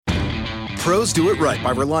Pros do it right by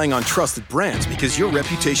relying on trusted brands because your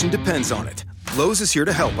reputation depends on it. Lowe's is here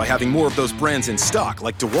to help by having more of those brands in stock,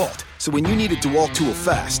 like DeWalt. So when you need a DeWalt tool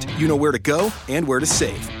fast, you know where to go and where to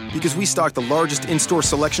save. Because we stock the largest in-store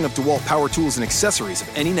selection of DeWalt power tools and accessories of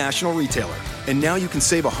any national retailer. And now you can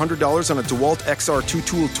save $100 on a DeWalt XR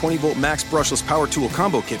 2-tool 20-volt max brushless power tool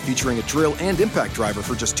combo kit featuring a drill and impact driver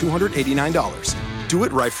for just $289. Do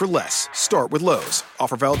it right for less. Start with Lowe's.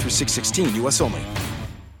 Offer valid through 6/16, U.S. only.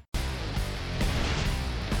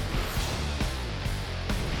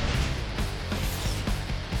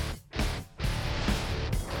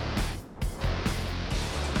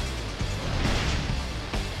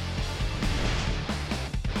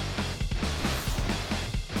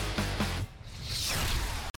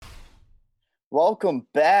 Welcome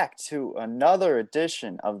back to another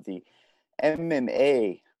edition of the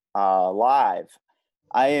MMA Live.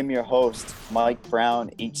 I am your host, Mike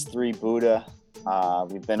Brown, H3 Buddha.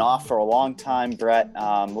 We've been off for a long time, Brett.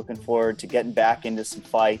 Looking forward to getting back into some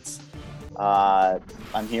fights.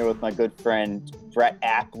 I'm here with my good friend, Brett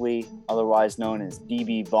Apley, otherwise known as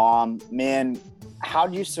BB Bomb. Man,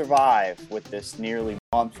 how'd you survive with this nearly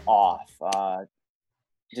month off?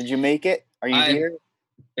 Did you make it? Are you here?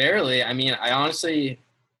 Barely. I mean, I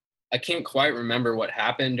can't quite remember what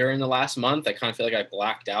happened during the last month. I kind of feel like I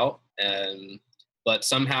blacked out, but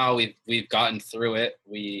somehow we've gotten through it.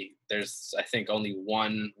 There's I think only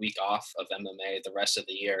 1 week off of MMA the rest of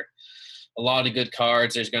the year. A lot of good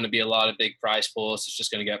cards. There's going to be a lot of big prize pools. It's just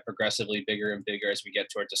going to get progressively bigger and bigger as we get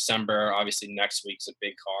toward December. Obviously, next week's a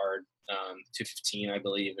big card. 215, I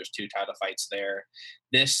believe. There's 2 title fights there.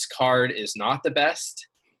 This card is not the best.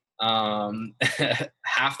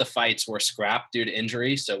 Half the fights were scrapped due to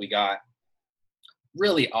injury, so we got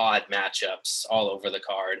really odd matchups all over the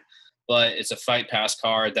card. But it's a Fight Pass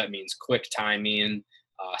card. That means quick timing.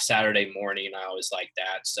 Saturday morning, I always like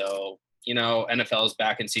that. So, NFL is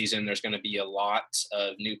back in season. There's going to be a lot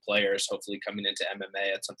of new players hopefully coming into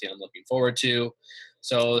MMA. That's something I'm looking forward to.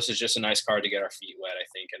 So this is just a nice card to get our feet wet, I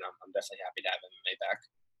think, and I'm definitely happy to have MMA back.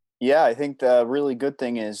 Yeah, I think the really good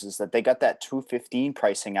thing is that they got that 215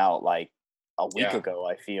 pricing out like a week ago,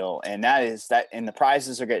 I feel. And and the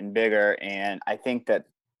prizes are getting bigger. And I think that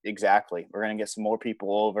exactly, we're going to get some more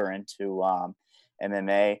people over into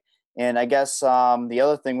MMA. And I guess the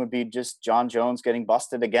other thing would be just John Jones getting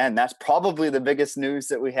busted again. That's probably the biggest news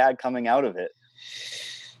that we had coming out of it.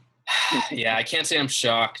 Yeah, I can't say I'm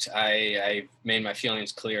shocked. I made my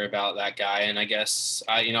feelings clear about that guy, and I guess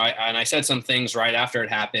I said some things right after it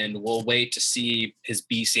happened. We'll wait to see his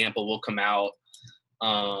B sample will come out.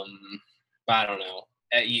 But I don't know.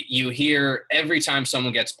 You hear every time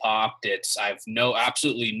someone gets popped, I've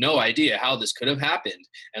absolutely no idea how this could have happened,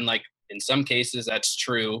 and like in some cases that's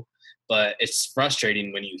true, but it's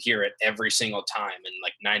frustrating when you hear it every single time, and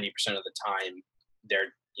like 90% of the time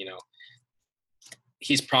they're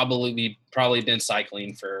he's probably been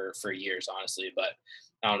cycling for years, honestly, but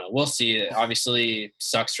I don't know. We'll see. It obviously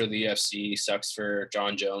sucks for the UFC, sucks for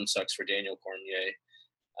John Jones, sucks for Daniel Cormier,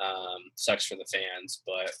 sucks for the fans,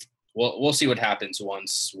 but we'll see what happens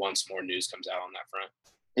once more news comes out on that front.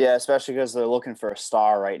 Yeah, especially because they're looking for a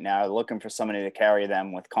star right now. They're looking for somebody to carry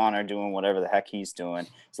them with Conor doing whatever the heck he's doing.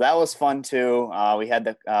 So that was fun too. We had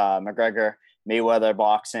the McGregor Mayweather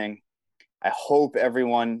boxing. I hope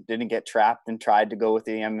everyone didn't get trapped and tried to go with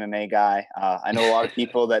the MMA guy. I know a lot of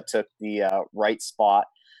people that took the right spot.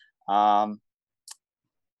 What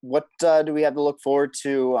do we have to look forward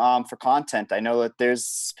to for content? I know that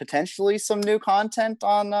there's potentially some new content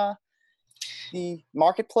on the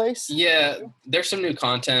marketplace. Yeah, there's some new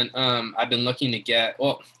content. I've been looking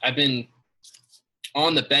to I've been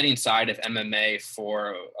on the betting side of MMA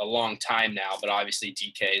for a long time now, but obviously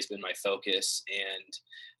DK has been my focus, and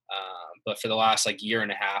but for the last year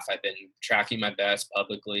and a half, I've been tracking my bets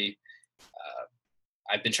publicly.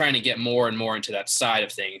 I've been trying to get more and more into that side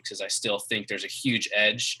of things because I still think there's a huge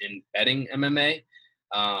edge in betting MMA.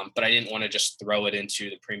 But I didn't want to just throw it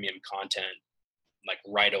into the premium content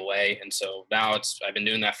right away. And so now I've been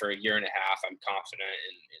doing that for a year and a half. I'm confident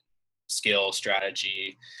in skill,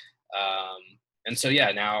 strategy. And so,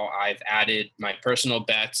 now I've added my personal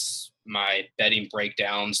bets, my betting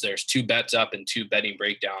breakdowns. There's 2 bets up and 2 betting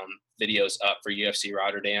breakdown videos up for UFC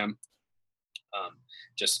Rotterdam.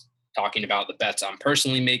 Just talking about the bets I'm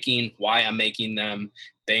personally making, why I'm making them,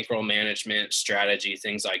 bankroll management, strategy,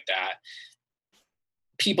 things like that.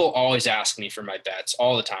 People always ask me for my bets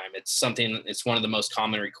all the time. It's one of the most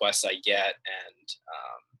common requests I get. And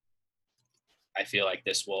I feel like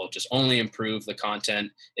this will just only improve the content.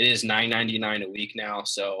 It is $9.99 a week now.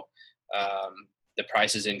 So the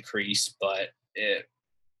prices increase, but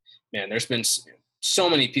there's been so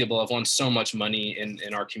many people have won so much money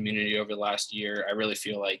in our community over the last year. I really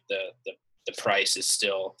feel like the price is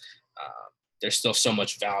still there's still so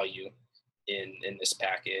much value in this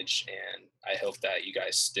package, and I hope that you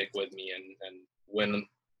guys stick with me and win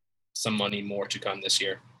some money more to come this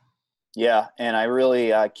year. Yeah, and I really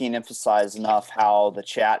can't emphasize enough how the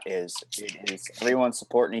chat is. It is everyone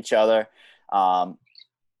supporting each other.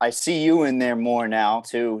 I see you in there more now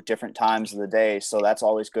too, different times of the day, so that's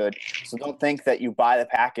always good. So don't think that you buy the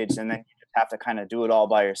package and then you just have to kind of do it all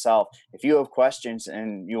by yourself. If you have questions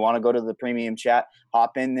and you want to go to the premium chat,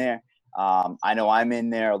 hop in there. I know I'm in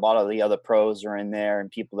there. A lot of the other pros are in there, and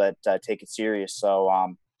people that take it serious.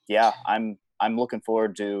 So yeah, I'm looking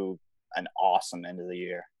forward to an awesome end of the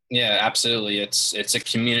year. Yeah, absolutely. It's a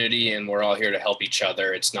community, and we're all here to help each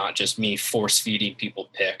other. It's not just me force feeding people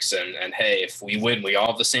picks and hey, if we win, we all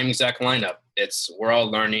have the same exact lineup. We're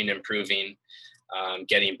all learning, improving,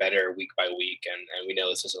 getting better week by week, and we know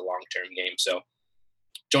this is a long-term game. So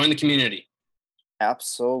join the community.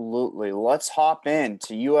 Absolutely. Let's hop in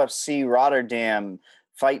to UFC Rotterdam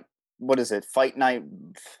fight. What is it? Fight night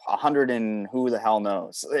 100 and who the hell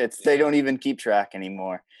knows? They don't even keep track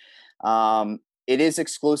anymore. It is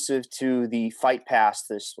exclusive to the Fight Pass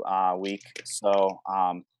this week. So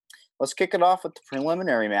let's kick it off with the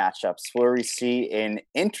preliminary matchups, where we see an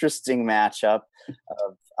interesting matchup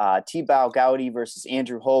of T-Bow Gowdy versus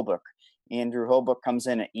Andrew Holbrook. Andrew Holbrook comes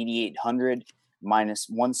in at 8,800, minus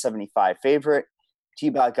 175 favorite.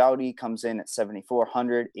 T-Bow Gowdy comes in at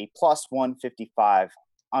 7,400, a plus 155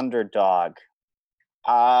 underdog.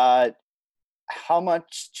 How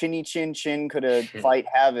much chinny chin chin could a fight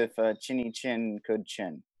have if a chinny chin could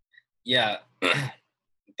chin? Yeah,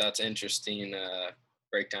 that's interesting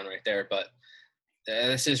breakdown right there. But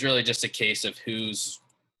this is really just a case of who's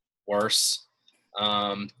worse.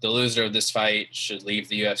 The loser of this fight should leave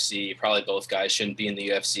the UFC. Probably both guys shouldn't be in the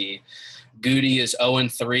UFC. Goody is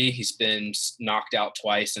 0-3. He's been knocked out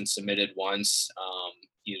twice and submitted once.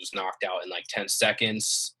 He was knocked out in like 10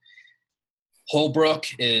 seconds. Holbrook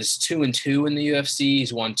is 2-2 in the UFC.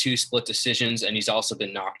 He's won 2 split decisions, and he's also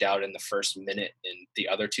been knocked out in the first minute in the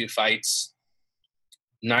other 2 fights.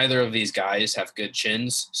 Neither of these guys have good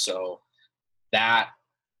chins, so that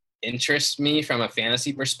interests me from a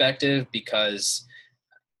fantasy perspective because,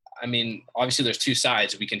 I mean, obviously there's 2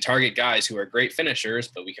 sides. We can target guys who are great finishers,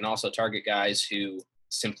 but we can also target guys who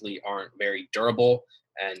simply aren't very durable,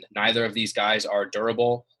 and neither of these guys are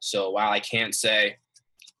durable. So while I can't say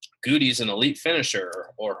Goody's an elite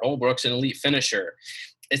finisher or Holbrook's an elite finisher,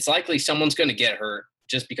 it's likely someone's going to get hurt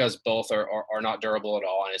just because both are not durable at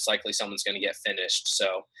all, and it's likely someone's going to get finished.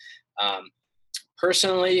 So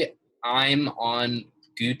personally, I'm on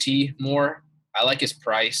Guti more. I like his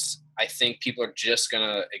price. I think people are just going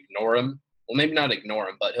to ignore him. Well, maybe not ignore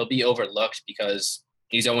him, but he'll be overlooked because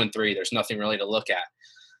he's 0-3. There's nothing really to look at.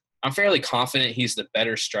 I'm fairly confident he's the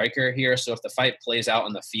better striker here. So if the fight plays out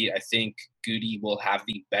on the feet, I think Goody will have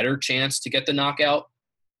the better chance to get the knockout.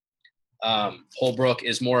 Holbrook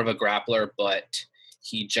is more of a grappler, but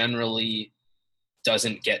he generally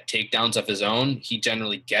doesn't get takedowns of his own. He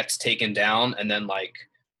generally gets taken down and then like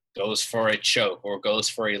goes for a choke or goes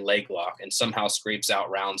for a leg lock and somehow scrapes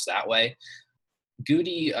out rounds that way.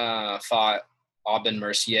 Goody fought Aubin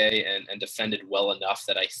Mercier and defended well enough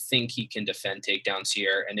that I think he can defend takedowns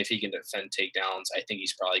here. And if he can defend takedowns, I think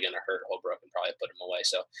he's probably going to hurt Holbrook and probably put him away.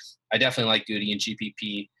 So I definitely like Goody in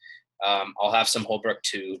GPP. I'll have some Holbrook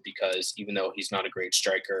too, because even though he's not a great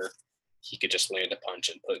striker, he could just land a punch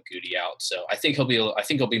and put Goody out. So I think he'll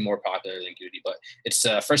be more popular than Goody, but it's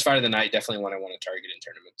first fight of the night. Definitely one I want to target in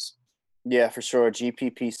tournaments. Yeah, for sure.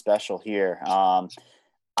 GPP special here.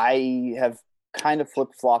 I have kind of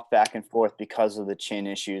flip-flopped back and forth because of the chin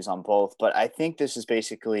issues on both, but I think this is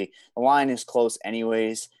basically the line is close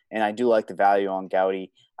anyways, and I do like the value on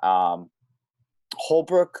Gowdy.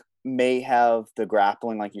 Holbrook may have the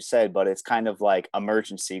grappling, like you said, but it's kind of like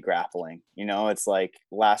emergency grappling. You know, it's like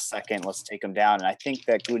last second, let's take him down. And I think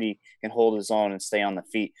that Goody can hold his own and stay on the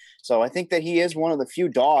feet. So I think that he is one of the few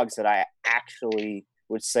dogs that I actually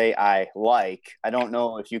would say I like. I don't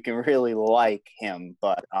know if you can really like him,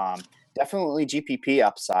 but definitely GPP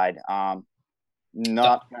upside.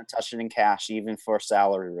 Not going to touch it in cash, even for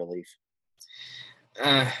salary relief.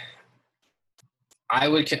 I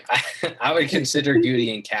would consider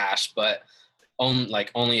Goody in cash, but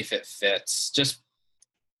only if it fits. Just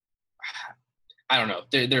I don't know.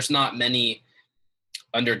 There's not many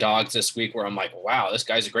underdogs this week where I'm like, wow, this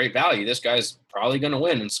guy's a great value. This guy's probably going to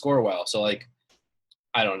win and score well. So like,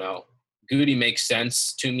 I don't know. Goody makes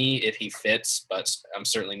sense to me if he fits, but I'm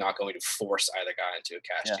certainly not going to force either guy into a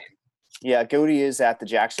cash team. Yeah, Goody is at the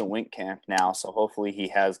Jackson Wink camp now, so hopefully he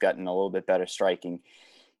has gotten a little bit better striking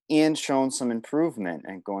and shown some improvement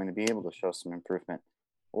and going to be able to show some improvement.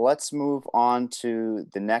 Let's move on to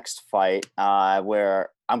the next fight where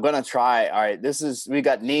I'm going to try. All right, we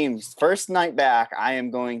got names. First night back, I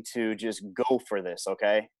am going to just go for this,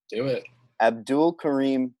 okay? Do it. Abdul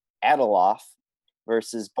Karim Adilov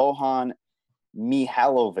versus Bohan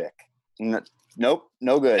Mihalovic. Nope,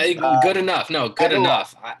 no good. Hey, good enough. No, good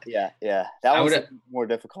enough. Yeah. That was more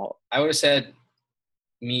difficult. I would have said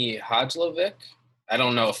Mihajlovic. I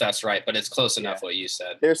don't know if that's right, but it's close enough what you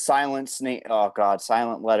said. There's silent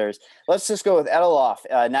letters. Let's just go with Edilov,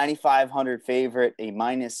 9,500 favorite, a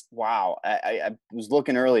minus. Wow, I was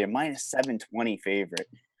looking earlier, minus 720 favorite,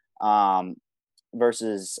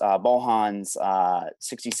 versus Bohan's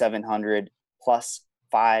 6,700 plus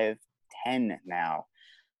 510 now.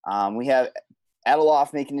 We have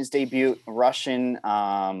Edilov making his debut, Russian,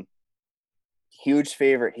 huge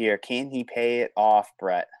favorite here. Can he pay it off,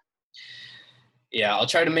 Brett? Yeah, I'll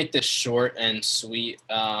try to make this short and sweet.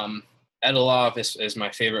 Edilov is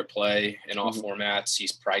my favorite play in all formats.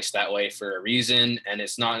 He's priced that way for a reason, and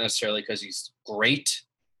it's not necessarily because he's great.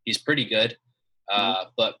 He's pretty good,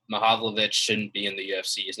 but Mihajlovic shouldn't be in the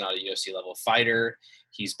UFC. He's not a UFC-level fighter.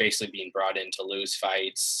 He's basically being brought in to lose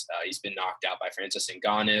fights. He's been knocked out by Francis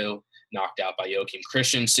Ngannou, knocked out by Joachim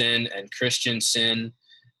Christensen, and Christensen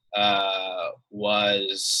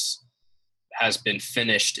has been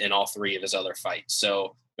finished in all three of his other fights.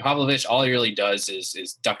 So Mihajlovic, all he really does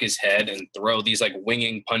is duck his head and throw these like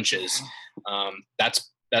winging punches.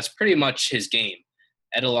 That's pretty much his game.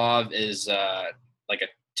 Edilov is like a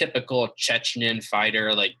typical Chechen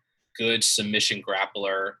fighter, like good submission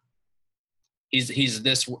grappler. He's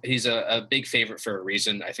a big favorite for a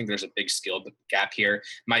reason. I think there's a big skill gap here.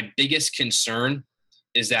 My biggest concern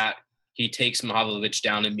is that he takes Mihajlovic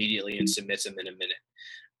down immediately and submits him in a minute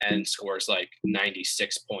and scores like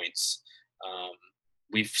 96 points.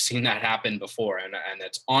 We've seen that happen before, and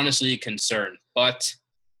that's honestly a concern. But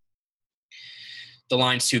the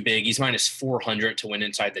line's too big. He's minus 400 to win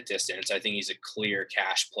inside the distance. I think he's a clear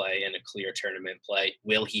cash play and a clear tournament play.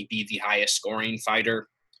 Will he be the highest scoring fighter?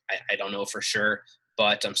 I don't know for sure,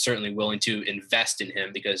 but I'm certainly willing to invest in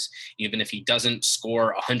him because even if he doesn't score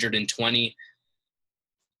 120,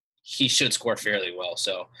 he should score fairly well.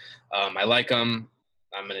 So I like him.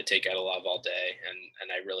 I'm going to take Edilov all day,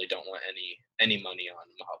 and I really don't want any money on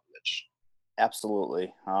Mihajlovic.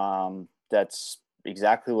 Absolutely. That's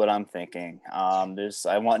exactly what I'm thinking.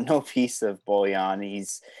 I want no piece of Boyan.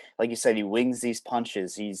 He's, like you said, he wings these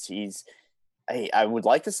punches. I would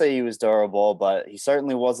like to say he was durable, but he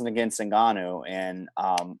certainly wasn't against Ngannou. And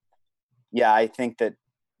I think that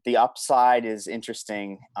the upside is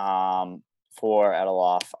interesting for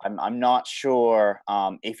Edilov. I'm not sure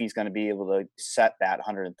if he's going to be able to set that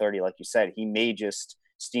 130, like you said. He may just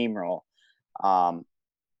steamroll. And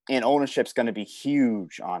ownership's going to be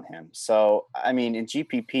huge on him. So, I mean, in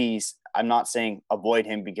GPPs, I'm not saying avoid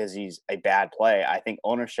him because he's a bad play. I think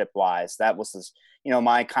ownership-wise, that was his,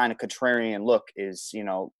 my kind of contrarian look is,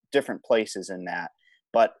 different places in that.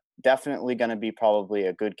 But definitely going to be probably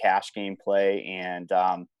a good cash game play. And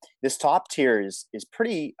this top tier is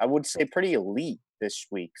pretty, I would say, pretty elite this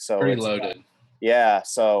week. So pretty loaded.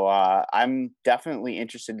 So I'm definitely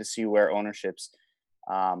interested to see where ownerships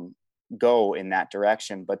go in that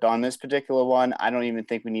direction. But on this particular one, I don't even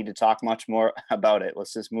think we need to talk much more about it.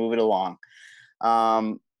 Let's just move it along.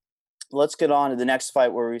 Let's get on to the next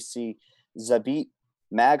fight where we see Zabit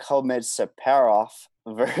Magomedsharipov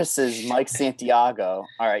versus Mike Santiago.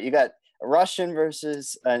 All right, you got a Russian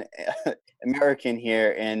versus an American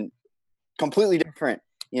here in completely different,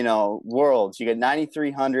 worlds. You got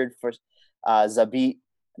 9,300 for Zabit,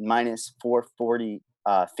 minus 440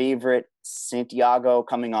 favorite. Santiago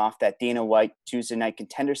coming off that Dana White Tuesday Night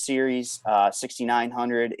Contender Series,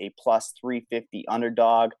 6,900, a plus 350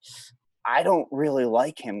 underdog. I don't really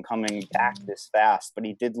like him coming back this fast, but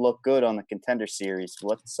he did look good on the Contender Series.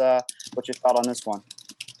 What's your thought on this one?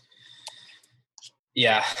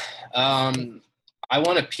 Yeah, I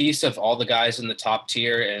want a piece of all the guys in the top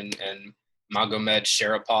tier, and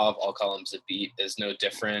Magomedsharipov, I'll call him Zabit, is no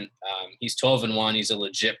different. He's 12-1. He's a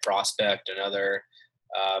legit prospect. Another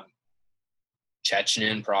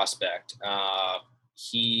Chechen prospect.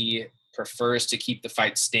 He prefers to keep the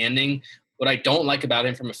fight standing. What I don't like about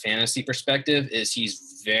him from a fantasy perspective is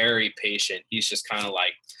he's very patient. He's just kind of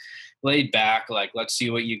like laid back, like, let's see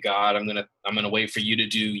what you got. I'm gonna wait for you to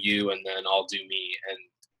do you, and then I'll do me.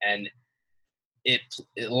 And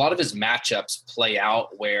a lot of his matchups play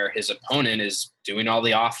out where his opponent is doing all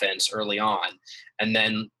the offense early on, and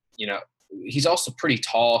then he's also pretty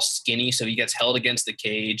tall, skinny, so he gets held against the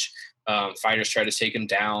cage. Fighters try to take him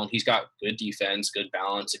down. He's got good defense, good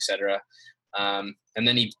balance, etc. And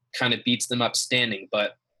then he kind of beats them up standing,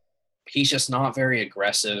 but he's just not very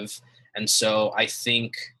aggressive. And so I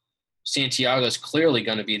think Santiago's clearly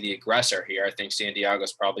going to be the aggressor here. I think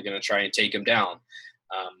Santiago's probably going to try and take him down.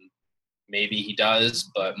 Maybe he does,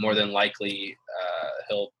 but more than likely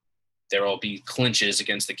there will be clinches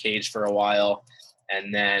against the cage for a while,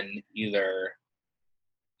 and then either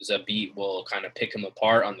Zabit will kind of pick him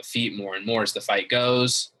apart on the feet more and more as the fight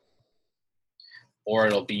goes, or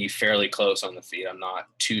it'll be fairly close on the feet. I'm not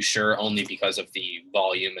too sure, only because of the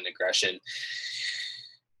volume and aggression.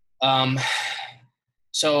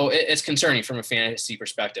 So it's concerning from a fantasy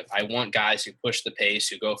perspective. I want guys who push the pace,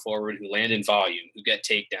 who go forward, who land in volume, who get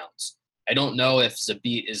takedowns. I don't know if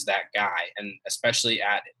Zabit is that guy, and especially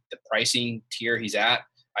at the pricing tier he's at,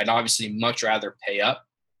 I'd obviously much rather pay up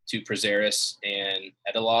to Prazeres and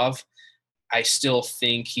Edilov. I still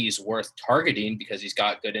think he's worth targeting because he's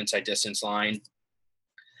got good inside distance line.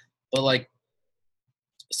 But, like,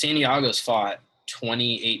 Santiago's fought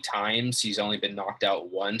 28 times. He's only been knocked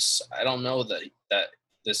out once. I don't know that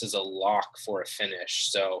this is a lock for a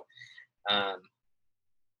finish. So I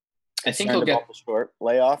think he'll get the short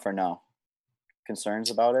layoff or no? Concerns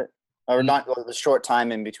about it? Or not the short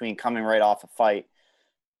time in between coming right off a fight?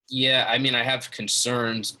 Yeah, I mean, I have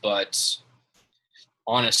concerns, but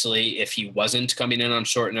honestly, if he wasn't coming in on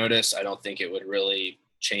short notice, I don't think it would really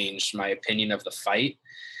change my opinion of the fight.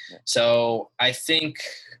 Yeah. So I think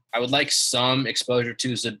I would like some exposure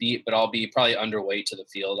to Zabit, but I'll be probably underweight to the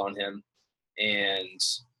field on him. And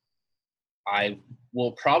I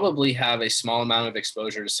will probably have a small amount of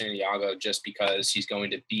exposure to Santiago just because he's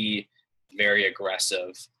going to be very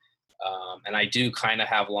aggressive. And I do kind of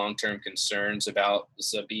have long-term concerns about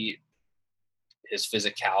Zabit, his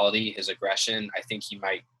physicality, his aggression. I think he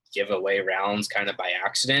might give away rounds kind of by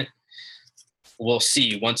accident. We'll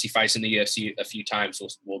see. Once he fights in the UFC a few times,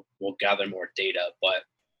 we'll gather more data.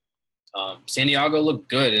 But Santiago looked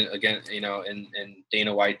good again, in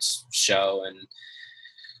Dana White's show, and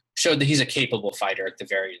showed that he's a capable fighter at the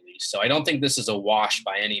very least. So I don't think this is a wash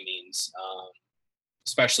by any means,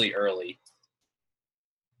 especially early.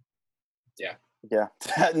 Yeah. Yeah.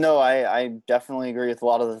 No, I definitely agree with a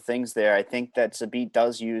lot of the things there. I think that Zabit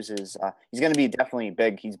does use his he's going to be definitely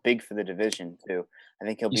big. He's big for the division too. I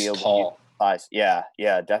think he'll be able to use size.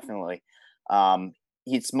 Yeah, definitely.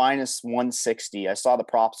 He's minus 160. I saw the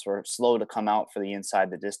props were slow to come out for the inside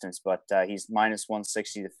the distance, but he's minus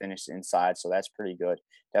 160 to finish inside, so that's pretty good.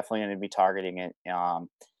 Definitely going to be targeting it.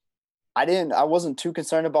 I wasn't too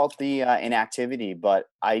concerned about the inactivity, but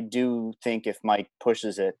I do think if Mike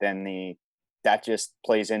pushes it, then that just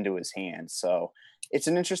plays into his hands. So it's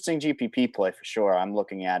an interesting GPP play for sure. I'm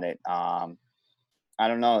looking at it. I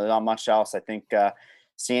don't know. There's not much else. I think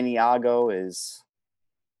Santiago is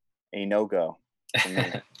a no-go for me.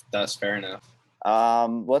 That's fair enough.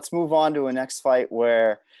 Let's move on to a next fight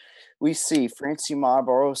where we see Francimar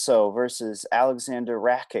Barroso versus Alexander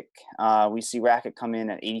Rakic. We see Rakic come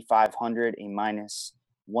in at 8,500, a minus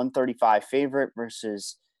 135 favorite,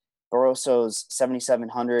 versus Barroso's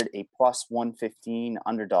 7,700, a plus 115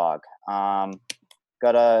 underdog.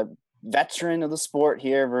 Got a veteran of the sport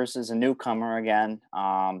here versus a newcomer again.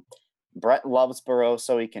 Brett loves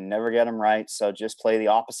Barroso. He can never get him right. So just play the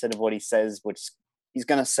opposite of what he says, which he's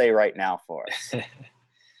going to say right now for us.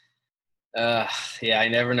 Yeah, I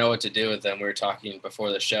never know what to do with them. We were talking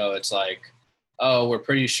before the show. It's like, oh, we're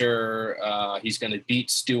pretty sure he's going to beat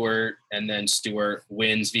Stewart, and then Stewart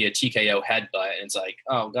wins via TKO headbutt. And it's like,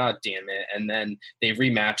 oh, God damn it. And then they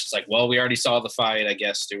rematch. It's like, well, we already saw the fight. I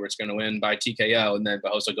guess Stewart's going to win by TKO. And then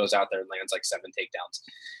Barroso goes out there and lands like 7 takedowns.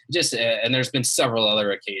 And there's been several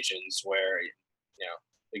other occasions where,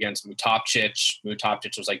 against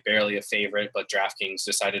Mutapcic was like barely a favorite, but DraftKings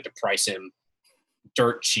decided to price him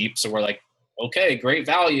dirt cheap. So we're like, okay, great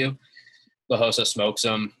value. Barroso smokes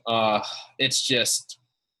him. It's just,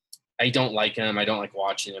 I don't like him. I don't like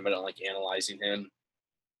watching him. I don't like analyzing him.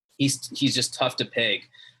 He's just tough to peg.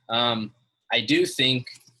 I do think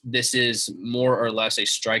this is more or less a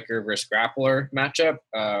striker versus grappler matchup.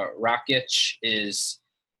 Rakic is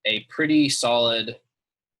a pretty solid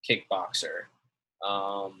kickboxer.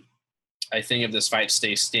 I think if this fight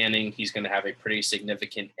stays standing, he's going to have a pretty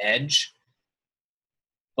significant edge.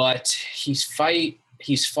 But he's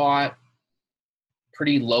fought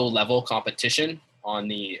pretty low-level competition on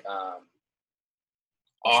the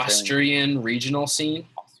Austrian regional scene.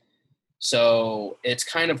 So it's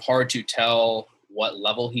kind of hard to tell what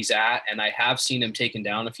level he's at, and I have seen him taken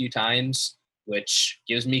down a few times, which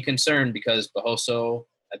gives me concern because Barroso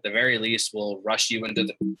at the very least will rush you into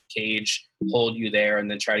the cage, hold you there, and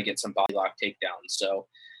then try to get some body lock takedowns. So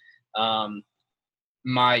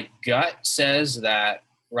my gut says that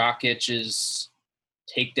Rakic's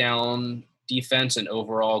takedown defense and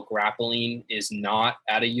overall grappling is not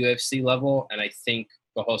at a UFC level, and I think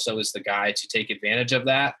Barroso is the guy to take advantage of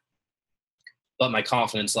that. But my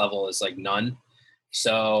confidence level is like none.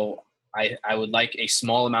 So I would like a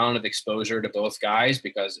small amount of exposure to both guys,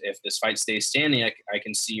 because if this fight stays standing, I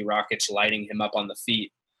can see Rakic lighting him up on the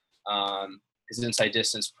feet. His inside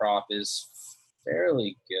distance prop is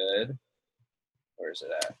fairly good. Where is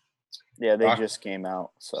it at? Yeah, they just came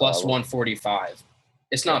out. So plus 145.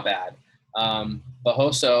 It's not bad.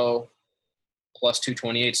 Barroso plus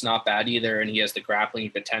 228 is not bad either, and he has the grappling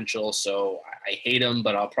potential. So I hate him,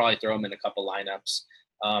 but I'll probably throw him in a couple lineups.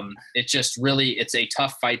 It's just really, it's a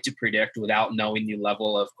tough fight to predict without knowing the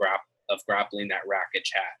level of grappling that Rakic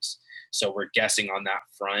has. So we're guessing on that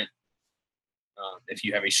front. If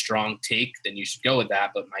you have a strong take, then you should go with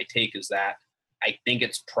that. But my take is that I think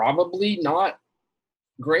it's probably not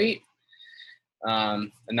great.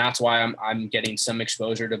 And that's why I'm getting some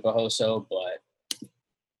exposure to Barroso, but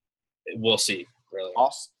we'll see. Really,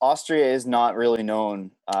 Austria is not really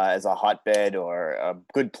known as a hotbed or a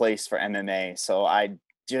good place for MMA, so I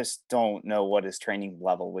just don't know what his training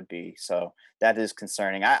level would be. So that is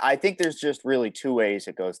concerning. I think there's just really two ways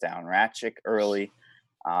it goes down. Rakic early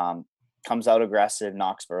comes out aggressive,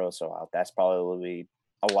 knocks Barroso out. That's probably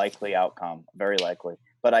a likely outcome, very likely.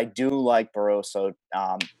 But I do like Barroso.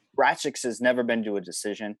 Rakic has never been to a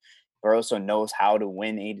decision. Barroso knows how to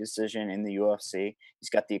win a decision in the UFC. He's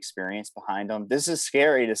got the experience behind him. This is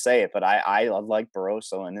scary to say it, but I like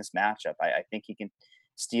Barroso in this matchup. I think he can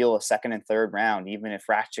steal a second and third round, even if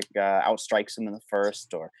Rakic outstrikes him in the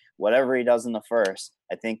first or whatever he does in the first.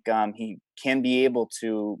 I think he can be able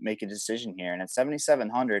to make a decision here. And at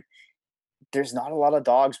 7,700, there's not a lot of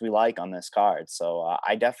dogs we like on this card. So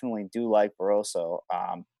I definitely do like Barroso.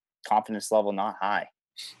 Confidence level not high.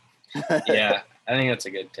 Yeah, I think that's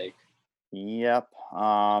a good take. Yep.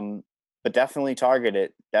 But definitely target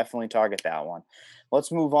it. Definitely target that one. Let's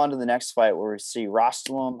move on to the next fight where we see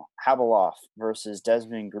Rostam Habilov versus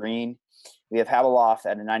Desmond Green. We have Habilov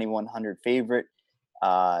at a 9,100 favorite,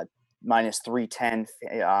 minus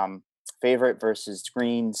 310 favorite versus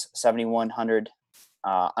Green's 7,100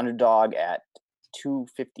 underdog at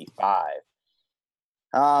 255.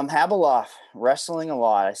 Habilov wrestling a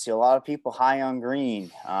lot. I see a lot of people high on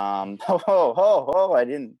Green. I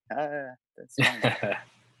didn't. That's fine.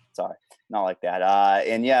 Sorry, not like that.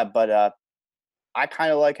 And yeah, but I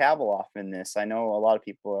kind of like Habilov in this. I know a lot of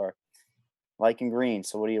people are liking Green.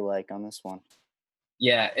 So what do you like on this one?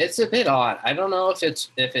 Yeah, it's a bit odd. I don't know if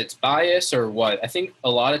it's bias or what. I think a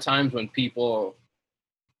lot of times when people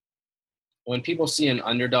see an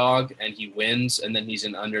underdog and he wins and then he's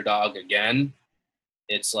an underdog again,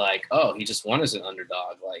 it's like, oh, he just won as an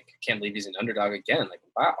underdog. Like, can't believe he's an underdog again. Like,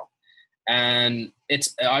 wow. And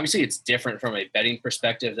it's obviously it's different from a betting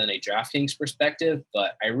perspective than a DraftKings perspective,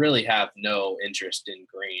 but I really have no interest in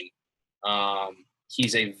Green.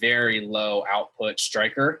 He's a very low output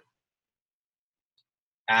striker,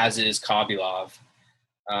 as is Khabilov.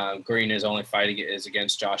 Green, his only fight is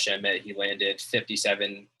against Josh Emmett. He landed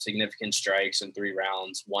 57 significant strikes in 3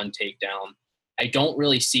 rounds, 1 takedown. I don't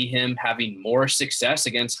really see him having more success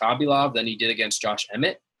against Khabilov than he did against Josh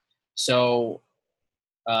Emmett. So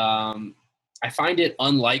I find it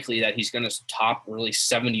unlikely that he's going to top really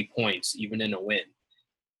 70 points, even in a win.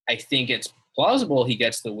 I think it's plausible he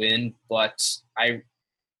gets the win, but I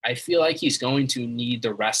feel like he's going to need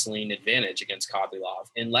the wrestling advantage against Khabilov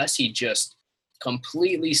unless he just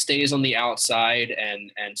completely stays on the outside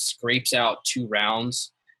and scrapes out 2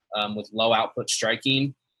 rounds with low output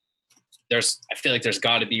striking. I feel like there's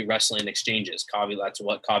got to be wrestling exchanges. That's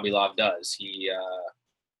what Khabilov does. He,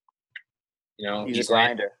 he's a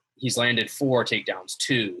grinder. He's landed 4 takedowns,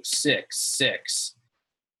 2, 6, 6,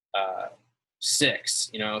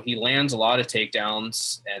 6. He lands a lot of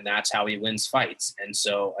takedowns, and that's how he wins fights. And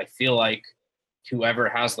so I feel like whoever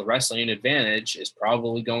has the wrestling advantage is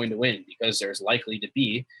probably going to win because there's likely to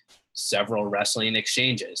be several wrestling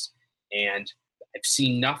exchanges. And I've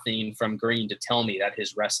seen nothing from Green to tell me that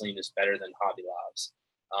his wrestling is better than Khabilov's.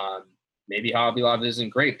 Maybe Khabilov isn't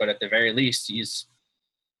great, but at the very least, he's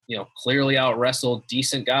clearly out wrestled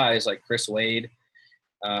decent guys like Chris Wade,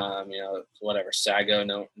 Sago,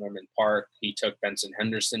 Norman Park. He took Benson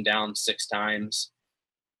Henderson down 6 times.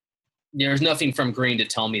 There's nothing from Green to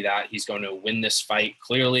tell me that he's going to win this fight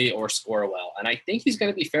clearly or score well. And I think he's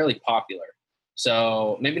going to be fairly popular.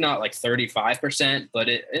 So maybe not like 35%, but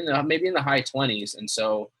maybe in the high 20s. And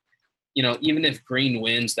so even if Green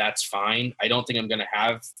wins, that's fine. I don't think I'm going to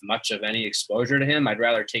have much of any exposure to him. I'd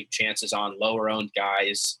rather take chances on lower-owned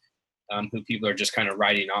guys who people are just kind of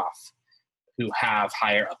writing off, who have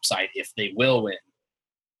higher upside if they will win.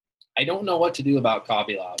 I don't know what to do about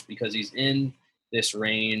Kopylov because he's in this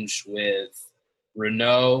range with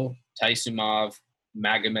Renault, Taisumov,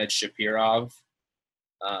 Magomed Shapirov,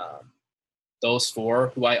 those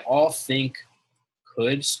four, who I all think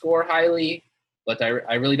could score highly, but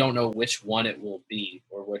I really don't know which one it will be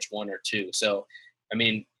or which one or two. So, I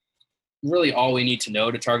mean, really all we need to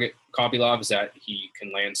know to target Kopylov is that he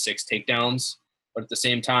can land 6 takedowns. But at the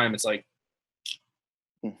same time, it's like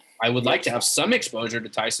I would like to have some exposure to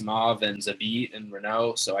Taisumov and Zabit and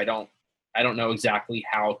Renault. So I don't know exactly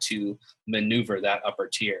how to maneuver that upper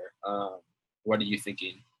tier. What are you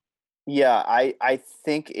thinking? Yeah, I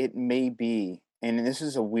think it may be, and this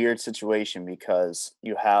is a weird situation because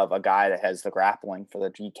you have a guy that has the grappling for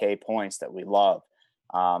the DK points that we love.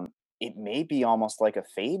 It may be almost like a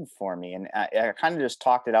fade for me, and I kind of just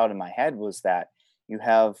talked it out in my head. Was that you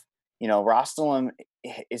have, Rostalin,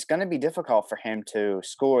 it's going to be difficult for him to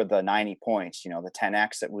score the 90 points, the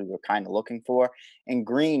 10x that we were kind of looking for, and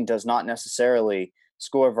Green does not necessarily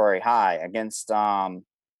score very high against.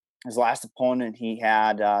 His last opponent, he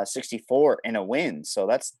had 64 in a win. So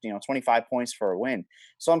that's, 25 points for a win.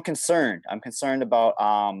 So I'm concerned. I'm concerned about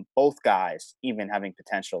both guys even having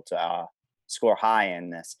potential to score high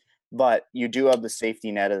in this. But you do have the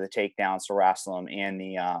safety net of the takedowns to wrestle him and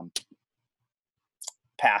the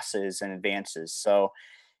passes and advances. So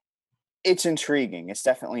it's intriguing. It's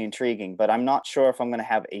definitely intriguing. But I'm not sure if I'm going to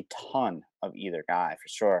have a ton of either guy for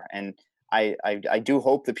sure. And I do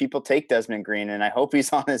hope that people take Desmond Green, and I hope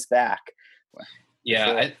he's on his back. Yeah,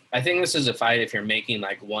 sure. I think this is a fight. If you're making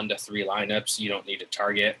like 1 to 3 lineups, you don't need to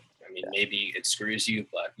target. I mean, maybe it screws you,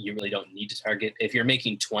 but you really don't need to target. If you're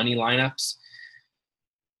making 20 lineups,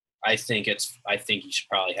 I think you should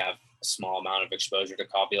probably have a small amount of exposure to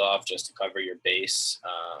Kopylov just to cover your base.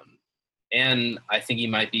 And I think he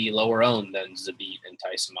might be lower owned than Zabit and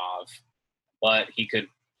Taisumov, but he could,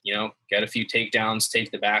 get a few takedowns, take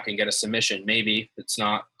the back, and get a submission. Maybe it's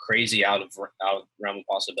not crazy out of realm of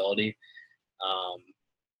possibility.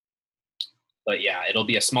 But yeah, it'll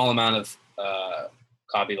be a small amount of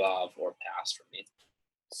Kopylov or pass for me.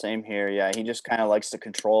 Same here. Yeah, he just kind of likes to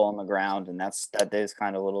control on the ground, and that is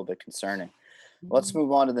kind of a little bit concerning. Let's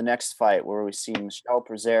move on to the next fight where we see Michel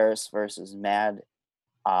Prazeres versus Mad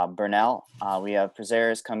Burnell. We have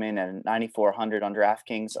Prazeres come in at 9,400 on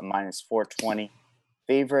DraftKings, a minus 420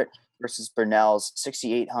 favorite versus Burnell's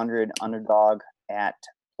 6,800 underdog at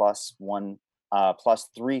plus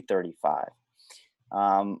 335.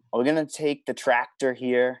 Are we going to take the tractor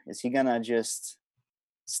here? Is he going to just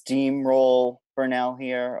steamroll Burnell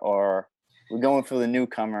here, or we're going for the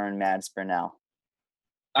newcomer and Mads Burnell?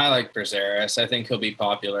 I like Prazeres. I think he'll be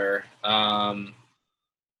popular.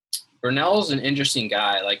 Burnell's an interesting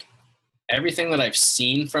guy. Like, everything that I've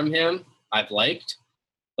seen from him, I've liked,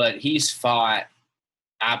 but he's fought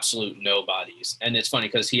absolute nobodies. And it's funny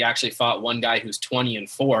because he actually fought one guy who's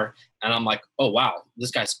 20-4, and I'm like, oh wow,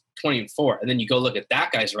 this guy's 20-4. And then you go look at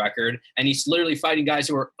that guy's record, and he's literally fighting guys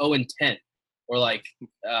who are 0-10 or like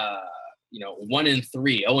 1-3,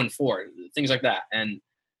 0-4, things like that. And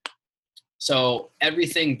so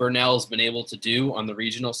everything Burnell's been able to do on the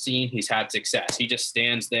regional scene, he's had success. He just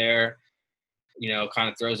stands there, kind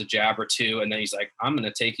of throws a jab or two, and then he's like, I'm going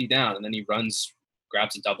to take you down. And then he runs,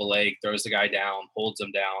 grabs a double leg, throws the guy down, holds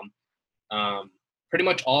him down. Pretty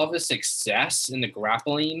much all of his success in the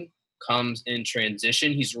grappling comes in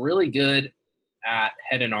transition. He's really good at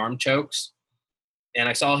head and arm chokes. And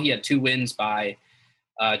I saw he had 2 wins by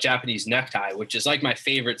Japanese necktie, which is like my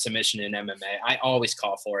favorite submission in MMA. I always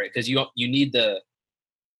call for it because you need the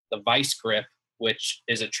vice grip, which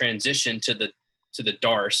is a transition to the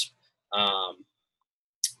darce.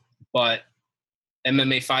 But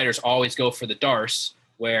MMA fighters always go for the darce,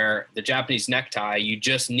 where the Japanese necktie, you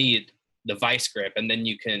just need the vice grip, and then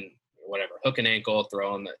you can hook an ankle,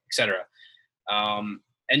 throw him, etc.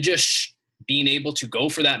 And just being able to go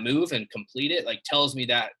for that move and complete it, like, tells me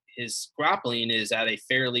that his grappling is at a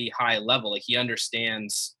fairly high level. Like, he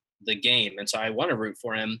understands the game, and so I want to root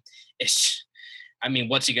for him.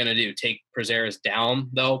 What's he gonna do? Take Prazeres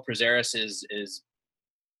down though? Prazeres is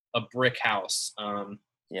a brick house.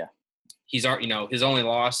 Yeah. He's his only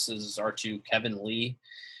losses are to Kevin Lee,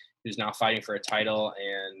 who's now fighting for a title,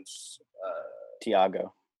 and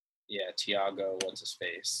Tiago. Yeah, Tiago. What's his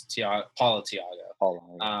face? Paulo Tiago.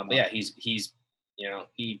 But yeah, he's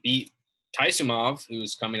he beat Taisumov,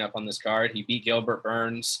 who's coming up on this card. He beat Gilbert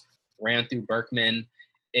Burns, ran through Berkman,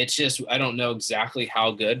 It's just I don't know exactly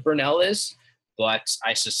how good Burnell is, but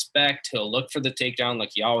I suspect he'll look for the takedown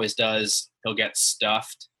like he always does. He'll get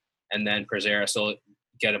stuffed, and then Prazeres will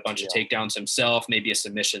get a bunch of Yeah. takedowns himself, maybe a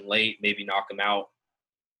submission late, maybe knock him out.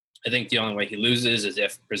 I think the only way he loses is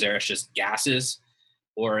if Prazeres just gasses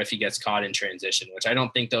or if he gets caught in transition, which I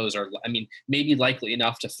don't think those are, I mean, maybe likely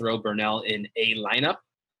enough to throw Burnell in a lineup,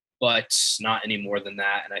 but not any more than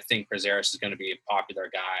that. And I think Prazeres is going to be a popular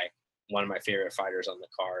guy, one of my favorite fighters on the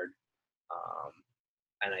card.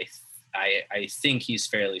 And I think he's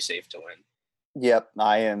fairly safe to win. Yep,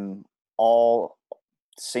 I am all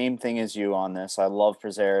same thing as you on this. I love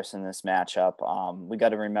Prazeres in this matchup. We got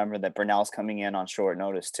to remember that Burnell's coming in on short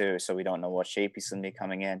notice too, so we don't know what shape he's going to be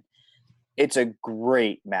coming in. It's a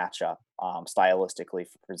great matchup stylistically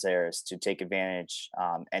for Prazeres to take advantage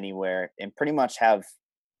anywhere and pretty much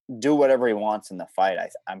do whatever he wants in the fight.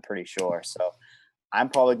 I'm pretty sure. So I'm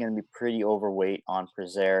probably going to be pretty overweight on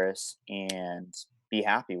Prazeres and be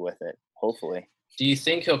happy with it. Hopefully. Do you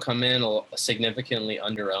think he'll come in significantly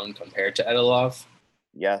under-owned compared to Edilov?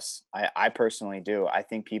 Yes, I personally do. I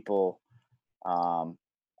think people are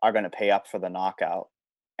going to pay up for the knockout.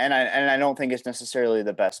 And I don't think it's necessarily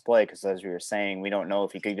the best play because, as we were saying, we don't know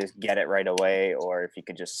if he could just get it right away or if he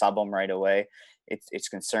could just sub him right away. It's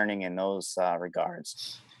concerning in those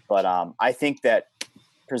regards. But I think that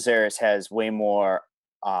Prazeres has way more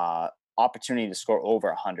opportunity to score over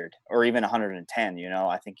 100 or even 110.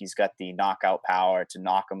 I think he's got the knockout power to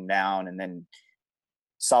knock him down and then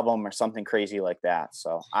sub him or something crazy like that.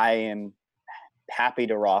 So I am happy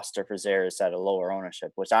to roster Prazeres at a lower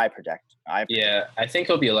ownership, which I predict. Yeah, I think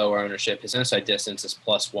he'll be a lower ownership. His inside distance is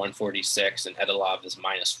plus 146 and Edilov is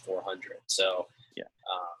minus 400. So, yeah.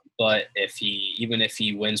 But even if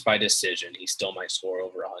he wins by decision, he still might score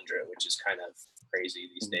over 100, which is kind of crazy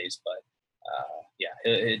these days. But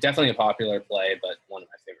yeah, definitely a popular play, but one of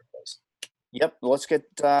my favorite plays. Yep. Let's get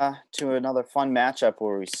to another fun matchup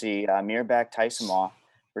where we see Mirbek Taisimov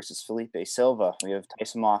versus Felipe Silva. We have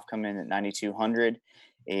Taisimov come in at 9,200,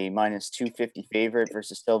 a minus 250 favorite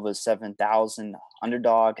versus Silva's 7,000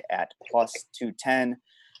 underdog at plus 210.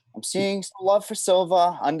 I'm seeing some love for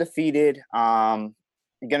Silva, undefeated.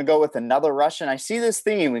 You're going to go with another Russian. I see this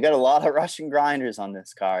theme. We got a lot of Russian grinders on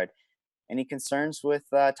this card. Any concerns with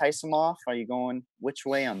Taisimov? Are you going which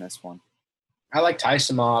way on this one? I like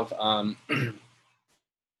Taisimov.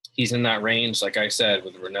 He's in that range, like I said,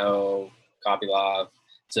 with Renault, Kopylov.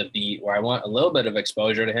 It's a beat where I want a little bit of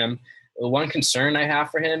exposure to him. The one concern I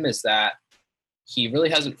have for him is that he really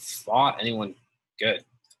hasn't fought anyone good.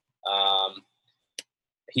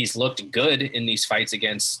 He's looked good in these fights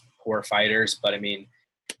against poor fighters, but I mean,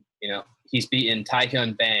 he's beaten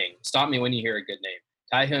Taehyun Bang. Stop me when you hear a good name.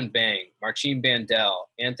 Taehyun Bang, Marcin Bandel,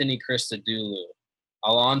 Anthony Christodoulou,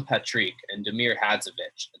 Alan Patrick, and Damir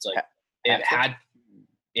Hadzovic. It's like if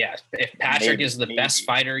Patrick is the best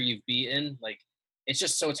fighter you've beaten, like it's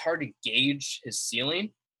just so it's hard to gauge his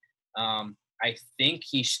ceiling. I think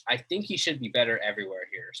he should be better everywhere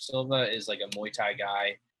here. Silva is like a Muay Thai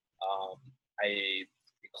guy.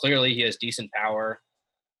 Clearly he has decent power,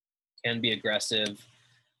 can be aggressive.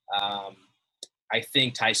 I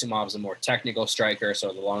think Taisimov is a more technical striker,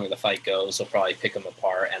 so the longer the fight goes, he'll probably pick him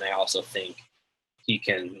apart. And I also think he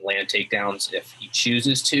can land takedowns if he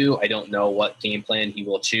chooses to. I don't know what game plan he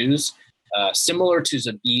will choose. Similar to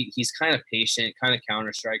Zabit, he's kind of patient, kind of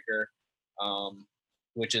counter striker,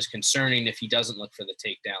 which is concerning if he doesn't look for the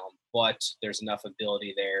takedown. But there's enough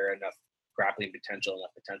ability there, enough grappling potential,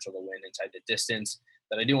 enough potential to win inside the distance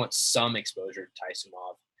that I do want some exposure to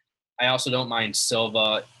Taisimov. I also don't mind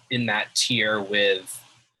Silva in that tier with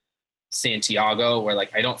Santiago, where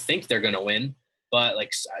like I don't think they're going to win, but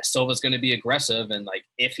like Silva's going to be aggressive, and like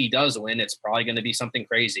if he does win, it's probably going to be something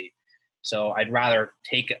crazy. So I'd rather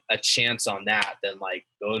take a chance on that than like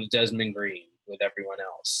go to Desmond Green with everyone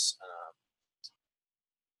else.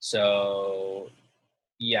 So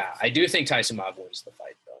yeah, I do think Taisimov wins the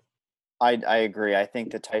fight though. I agree. I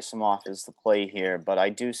think that Taisimov is the play here, but I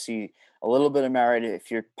do see a little bit of merit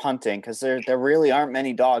if you're punting because there really aren't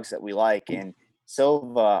many dogs that we like. And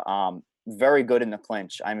Silva, very good in the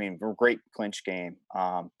clinch. I mean, great clinch game.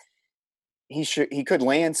 He could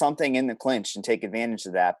land something in the clinch and take advantage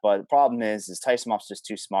of that. But the problem is Taissimov's just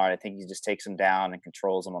too smart. I think he just takes him down and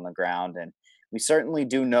controls him on the ground. And we certainly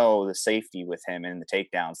do know the safety with him in the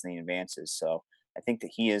takedowns and the advances. So I think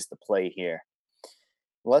that he is the play here.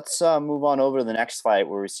 Let's move on over to the next fight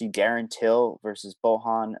where we see Darren Till versus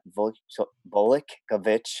Bohan Volkov.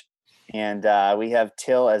 And we have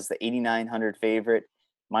Till as the 8,900 favorite,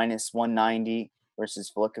 minus 190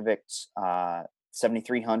 versus Volkov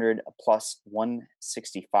 7,300 plus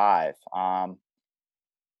 165.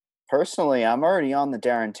 Personally, I'm already on the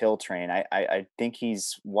Darren Till train. I think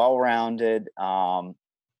he's well-rounded.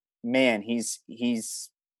 Man, he's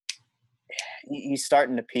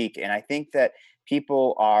starting to peak, and I think that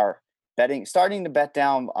people are starting to bet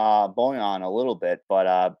down Boyan a little bit,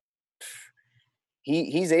 but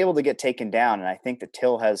he's able to get taken down, and I think that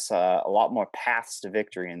Till has a lot more paths to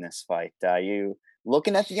victory in this fight. You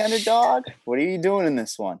looking at the underdog? What are you doing in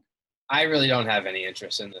this one? I really don't have any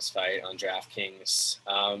interest in this fight on DraftKings.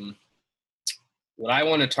 What I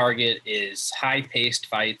want to target is high-paced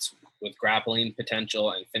fights with grappling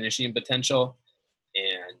potential and finishing potential,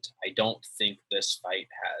 and I don't think this fight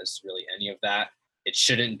has really any of that. It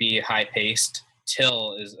shouldn't be high-paced.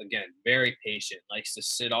 Till is, again, very patient, likes to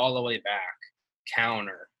sit all the way back,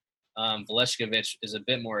 counter. Volkov is a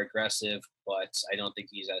bit more aggressive, but I don't think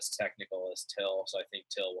he's as technical as Till, so I think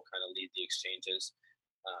Till will kind of lead the exchanges,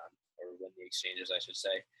 or win the exchanges, I should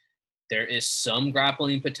say. There is some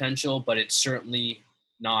grappling potential, but it's certainly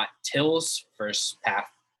not Till's first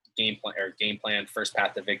path game plan, first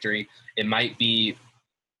path to victory. It might be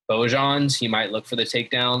Bojan's. He might look for the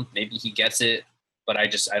takedown. Maybe he gets it, but I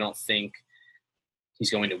don't think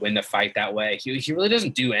he's going to win the fight that way. He really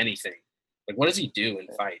doesn't do anything. Like, what does he do in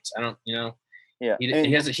fights? Yeah,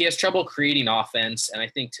 he has trouble creating offense, and I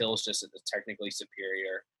think Till's just technically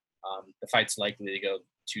superior. The fight's likely to go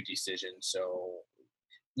to decision, so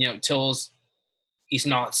he's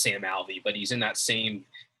not Sam Alvey, but he's in that same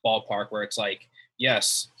ballpark where it's like,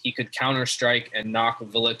 yes, he could counter strike and knock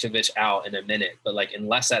Volkov out in a minute, but like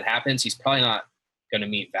unless that happens, he's probably not going to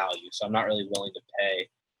meet value. So I'm not really willing to pay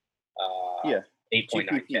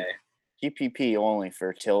 8.9K. GPP only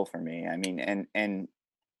for Till for me. I mean, and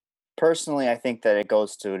personally, I think that it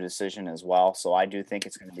goes to a decision as well. So I do think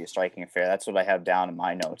it's going to be a striking affair. That's what I have down in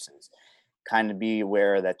my notes, is kind of be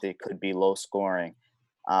aware that they could be low scoring.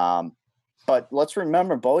 But let's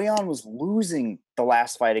remember, Boyan was losing the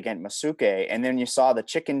last fight against Masuke, and then you saw the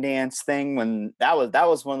chicken dance thing when that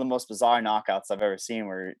was one of the most bizarre knockouts I've ever seen,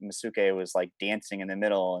 where Masuke was like dancing in the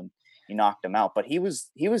middle and he knocked him out. But he was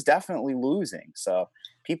definitely losing. So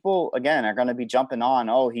people again are going to be jumping on,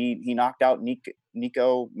 oh, he knocked out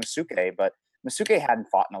Nico Masuke, but Masuke hadn't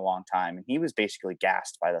fought in a long time, and he was basically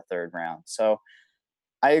gassed by the third round. So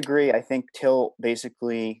I agree. I think Till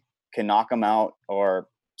basically can knock him out or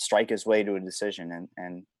strike his way to a decision,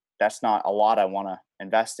 and that's not a lot I want to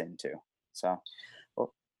invest into. So,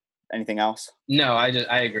 well, anything else? No, I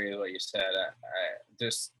agree with what you said.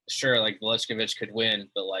 There's sure like Volkov could win,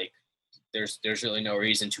 but like there's really no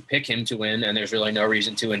reason to pick him to win, and there's really no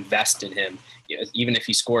reason to invest in him. Even if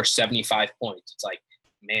he scores 75 points, it's like,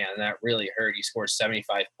 man, that really hurt. He scores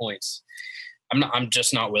 75 points. I'm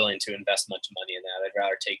just not willing to invest much money in that. I'd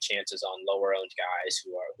rather take chances on lower owned guys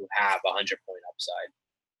who have 100-point upside.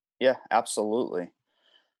 Yeah, absolutely.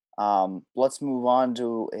 Let's move on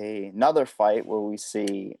to another fight where we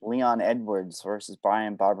see Leon Edwards versus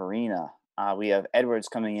Brian Barberena. We have Edwards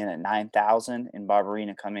coming in at 9,000 and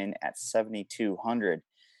Barberena coming in at 7,200.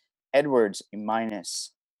 Edwards a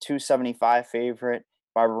minus 275 favorite,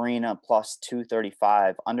 Barberena plus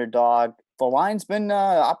 235 underdog. The line's been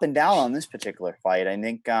up and down on this particular fight. I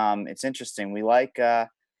think it's interesting. We like. I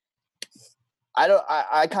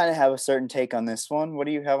kind of have a certain take on this one. What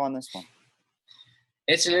do you have on this one?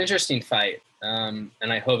 It's an interesting fight, and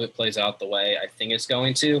I hope it plays out the way I think it's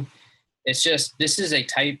going to. It's just this is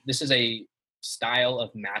a style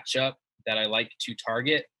of matchup that I like to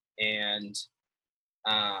target, and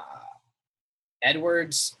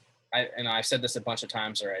Edwards. I've said this a bunch of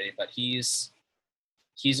times already, but he's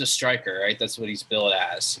a striker, right? That's what he's billed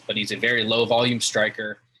as. But he's a very low volume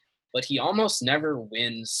striker. But he almost never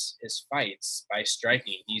wins his fights by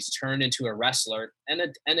striking. He's turned into a wrestler and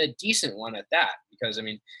a decent one at that. Because I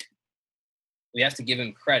mean, we have to give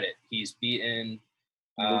him credit. He's beaten.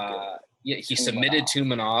 He submitted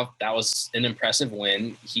Tumanov. That was an impressive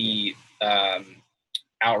win. He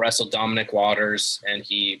out-wrestled Dominic Waters, and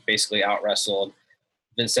he basically out-wrestled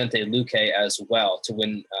Vicente Luque as well to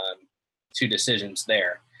win 2 decisions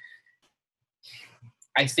there.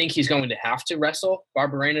 I think he's going to have to wrestle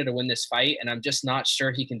Barberena to win this fight, and I'm just not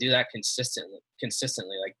sure he can do that consistently.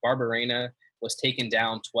 Like, Barberena was taken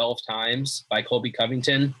down 12 times by Colby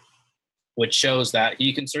Covington, which shows that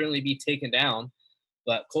he can certainly be taken down,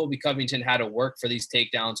 but Colby Covington had to work for these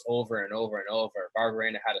takedowns over and over and over.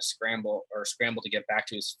 Barberena had to scramble to get back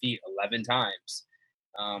to his feet 11 times.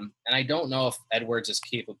 And I don't know if Edwards is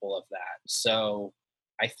capable of that. So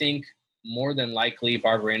I think more than likely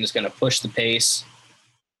Barberena is going to push the pace.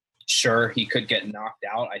 Sure, he could get knocked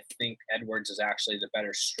out. I think Edwards is actually the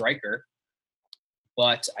better striker.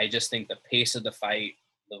 But I just think the pace of the fight,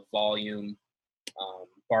 the volume,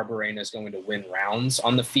 Barberena is going to win rounds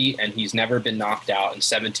on the feet, and he's never been knocked out in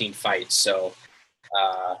 17 fights. So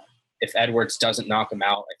if Edwards doesn't knock him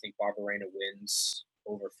out, I think Barberena wins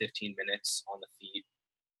over 15 minutes on the feet.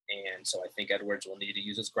 And so I think Edwards will need to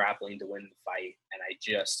use his grappling to win the fight, and I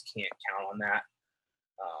just can't count on that.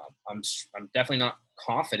 I'm definitely not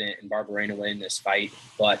confident in Barberena winning this fight,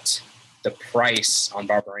 but the price on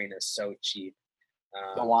Barberena is so cheap.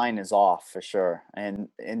 The line is off for sure, and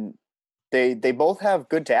they both have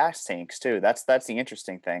good gas tanks too. That's the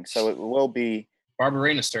interesting thing. So it will be.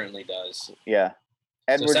 Barberena certainly does. Yeah,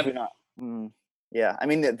 Edwards. Yeah, I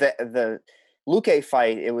mean the Luque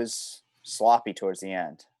fight, it was sloppy towards the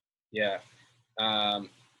end. Yeah.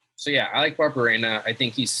 So yeah, I like Barberena. I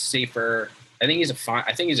think he's safer. I think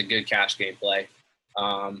he's a good cash game play.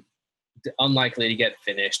 Unlikely to get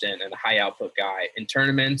finished and a high output guy. In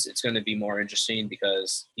tournaments, it's going to be more interesting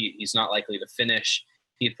because he's not likely to finish.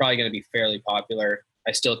 He's probably going to be fairly popular.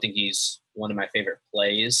 I still think he's one of my favorite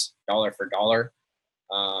plays, dollar for dollar,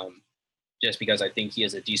 just because I think he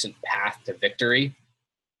has a decent path to victory.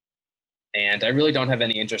 And I really don't have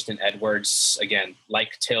any interest in Edwards. Again,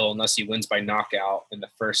 like Till, unless he wins by knockout in the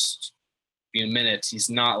first few minutes, he's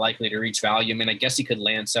not likely to reach value. I mean, I guess he could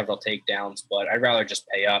land several takedowns, but I'd rather just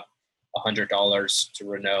pay up $100 to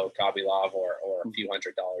Renaud Kabilov or a few $100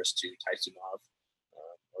 to Taisumov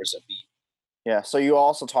or Zabit. Yeah, so you're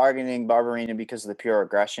also targeting Barberena because of the pure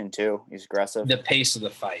aggression too. He's aggressive. The pace of the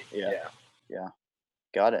fight. Yeah.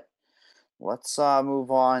 Got it. Let's move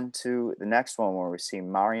on to the next one where we see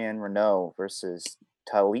Marion Renaud versus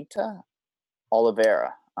Talita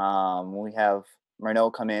Oliveira. We have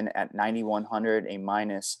Renaud come in at 9,100, a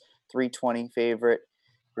minus 320 favorite,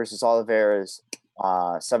 versus Oliveira's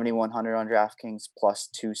 7,100 on DraftKings plus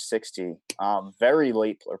 260. Very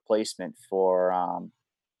late replacement for I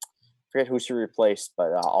forget who she replaced,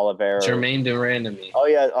 but Oliveira. Germaine de Randamie. Oh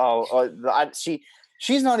yeah.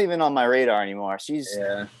 She's not even on my radar anymore.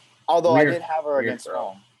 Although I did have her against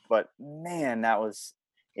Rome, but man, that was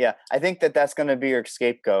I think that's going to be her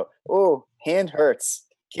scapegoat. Oh, hand hurts,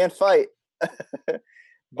 can't fight.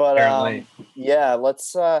 But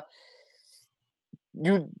let's.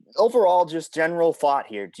 You overall, just general thought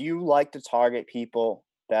here. Do you like to target people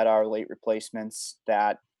that are late replacements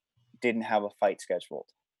that didn't have a fight scheduled?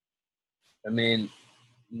 I mean,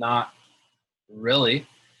 not really,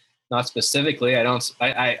 not specifically.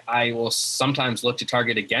 I will sometimes look to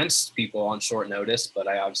target against people on short notice, but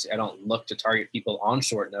I don't look to target people on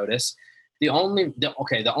short notice. The only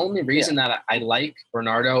reason that I like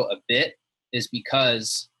Bernardo a bit is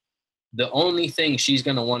because the only thing she's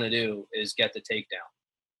going to want to do is get the takedown.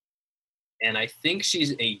 And I think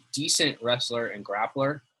she's a decent wrestler and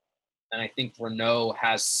grappler. And I think Renaud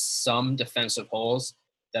has some defensive holes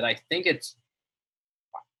that I think it's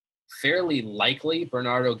fairly likely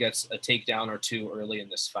Bernardo gets a takedown or two early in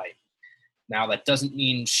this fight. Now, that doesn't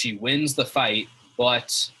mean she wins the fight,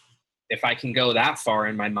 but if I can go that far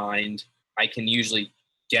in my mind, I can usually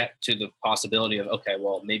get to the possibility of, okay,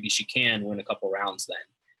 well, maybe she can win a couple rounds then.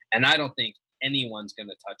 And I don't think anyone's going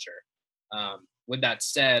to touch her. With that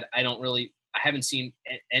said, I haven't seen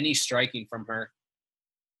any striking from her.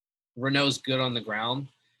 Renaud's good on the ground,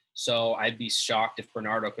 so I'd be shocked if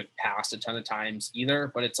Bernardo could pass a ton of times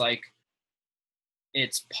either. But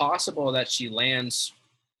it's possible that she lands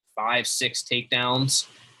 5-6 takedowns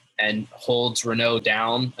and holds Renaud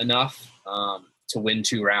down enough to win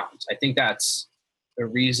 2 rounds. I think that's a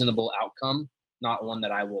reasonable outcome, not one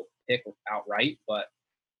that I will pick outright, but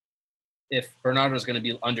if Bernardo is going to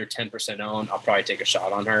be under 10% owned, I'll probably take a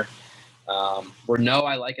shot on her. Renaud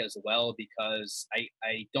I like as well because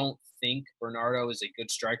I don't think Bernardo is a good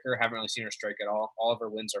striker. I haven't really seen her strike at all. All of her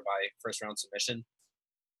wins are by first-round submission,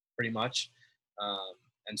 pretty much.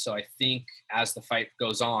 And so I think as the fight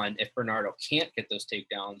goes on, if Bernardo can't get those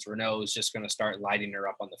takedowns, Renaud is just going to start lighting her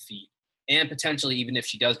up on the feet. And potentially, even if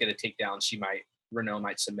she does get a takedown, Renaud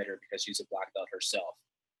might submit her because she's a black belt herself.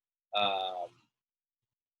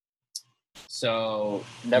 So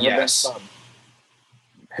never been subbed.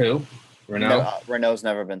 Who? Renaud? Renaud's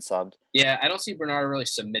never been subbed. Yeah, I don't see Bernardo really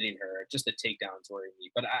submitting her. Just the takedowns worry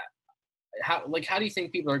me. But how do you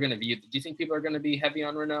think people are going to view? Do you think people are going to be heavy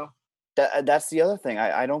on Renaud? That's the other thing.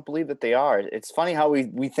 I don't believe that they are. It's funny how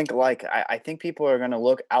we think alike. I think people are going to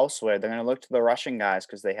look elsewhere. They're going to look to the Russian guys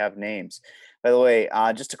because they have names. By the way,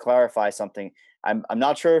 just to clarify something, I'm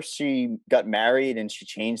not sure if she got married and she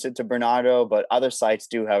changed it to Bernardo, but other sites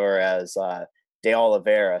do have her as De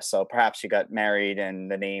Oliveira. So perhaps she got married and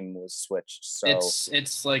the name was switched. So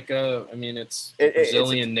it's like it's a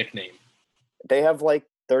Brazilian nickname. They have like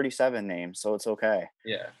 37 names, so it's okay.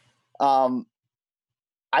 Yeah.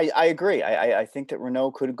 I agree. I think that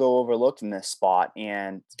Renault could go overlooked in this spot,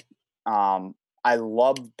 and I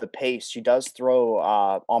love the pace. She does throw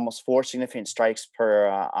almost 4 significant strikes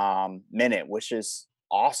per minute, which is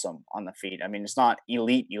awesome on the feet. I mean, it's not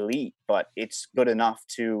elite, but it's good enough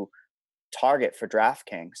to target for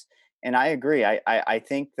DraftKings. And I agree. I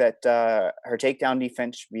think that her takedown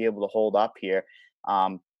defense should be able to hold up here.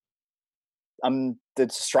 Um, the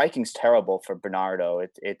striking's terrible for Bernardo.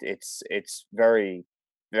 It's very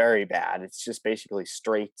very bad. It's just basically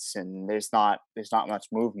straights, and there's not much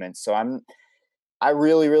movement. So I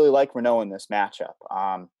really really like Renault in this matchup.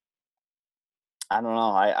 I don't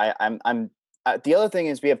know. I'm the other thing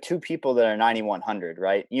is we have two people that are 9100,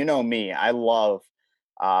 right? You know me. I love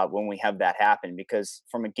when we have that happen because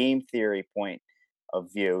from a game theory point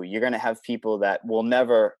of view, you're going to have people that will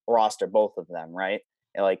never roster both of them, right?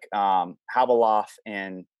 Like Habeloff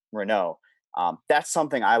and Renault. That's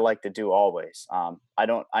something I like to do always. I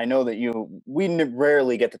don't. I know that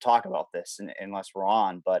rarely get to talk about this unless we're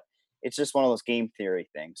on, but it's just one of those game theory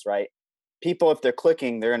things, right? People, if they're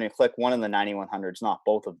clicking, they're going to click one of the 9100s, not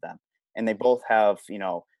both of them. And they both have,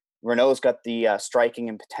 Renault's got the striking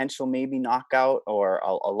and potential maybe knockout or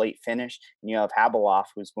a late finish. And you have Habeloff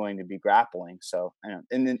who's going to be grappling. So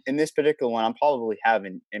in this particular one, I'm probably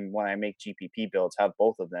having, and when I make GPP builds, have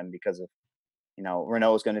both of them because of,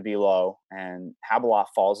 Renault is going to be low and Habeloff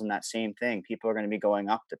falls in that same thing. People are going to be going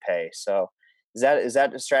up to pay. So is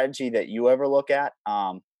that a strategy that you ever look at?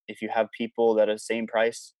 If you have people that are the same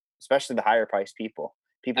price, especially the higher priced people.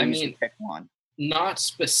 People I usually mean, pick one. not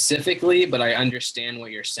specifically, but I understand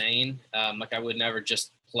what you're saying. Like I would never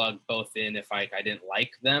just plug both in if I didn't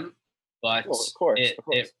like them. But Well, of course, of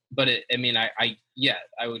course. I mean, yeah,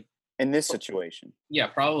 I would. In this situation. Yeah,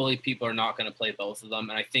 probably people are not going to play both of them,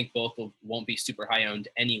 and I think both won't be super high owned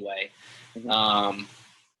anyway. Mhm.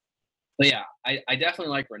 But yeah, I definitely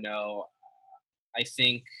like Renault. I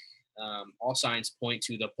think all signs point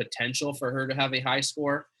to the potential for her to have a high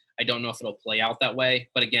score. I don't know if it'll play out that way,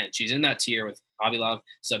 but again, she's in that tier with Avilov,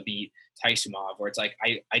 Zabit, Taisumov, where it's like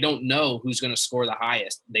I don't know who's going to score the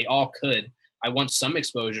highest. They all could. I want some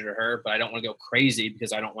exposure to her, but I don't want to go crazy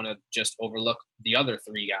because I don't want to just overlook the other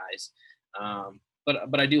three guys.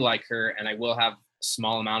 But I do like her, and I will have a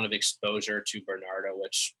small amount of exposure to Bernardo,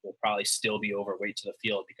 which will probably still be overweight to the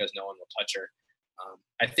field because no one will touch her.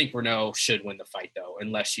 I think Renault should win the fight, though,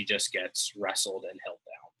 unless she just gets wrestled and held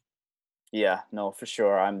down. Yeah, no, for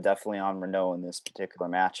sure. I'm definitely on Renault in this particular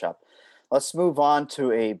matchup. Let's move on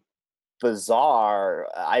to a bizarre.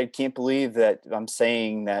 I can't believe that I'm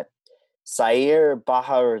saying that Sair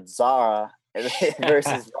Baharzara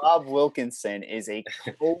versus Rob Wilkinson is a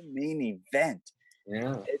co-main event.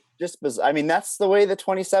 Yeah, It just was. I mean, that's the way the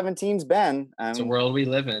 2017's been. it's a world we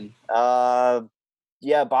live in.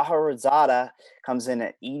 Yeah, Baharazada comes in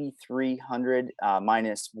at 8,300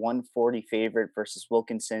 minus 140 favorite versus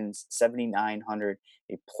Wilkinson's 7,900,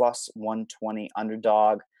 a plus 120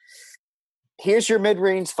 underdog. Here's your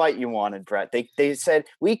mid-range fight you wanted, Brett. They said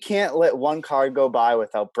we can't let one card go by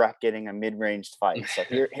without Brett getting a mid-range fight. So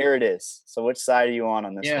here it is. So which side are you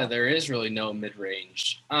on this Yeah, one? there is really no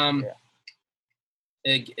mid-range.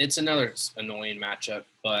 It's another annoying matchup,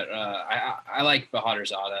 but I like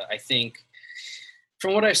Bahadurzada. I think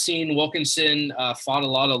from what I've seen, Wilkinson fought a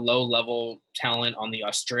lot of low-level talent on the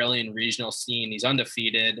Australian regional scene. He's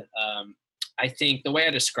undefeated. I think the way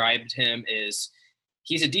I described him is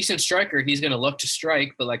he's a decent striker. He's going to look to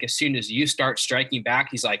strike, but like as soon as you start striking back,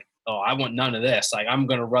 he's like, "Oh, I want none of this. Like I'm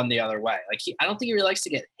going to run the other way." Like I don't think he really likes to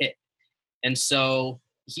get hit, and so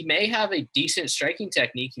he may have a decent striking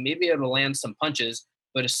technique. He may be able to land some punches,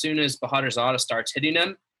 but as soon as Bahadurzada starts hitting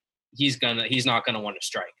him, he's not gonna want to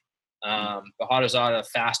strike. Bahadurzada,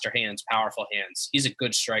 faster hands, powerful hands. He's a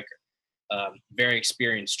good striker, very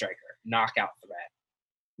experienced striker, knockout threat.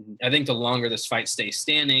 I think the longer this fight stays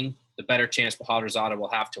standing, the better chance Bahadurzada will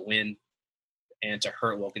have to win and to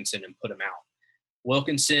hurt Wilkinson and put him out.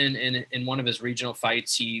 Wilkinson, in one of his regional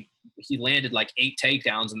fights, he landed like 8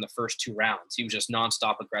 takedowns in the first 2 rounds. He was just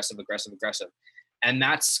nonstop aggressive. And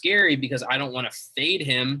that's scary because I don't want to fade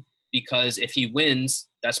him because if he wins,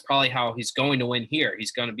 that's probably how he's going to win here.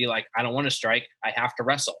 He's going to be like, I don't want to strike. I have to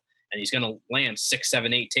wrestle. And he's going to land 6,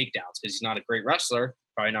 7, 8 takedowns because he's not a great wrestler.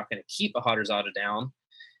 Probably not going to keep Bahadurzada down.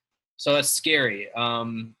 So that's scary.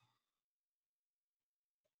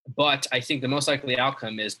 But I think the most likely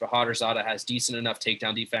outcome is Bahadurzada has decent enough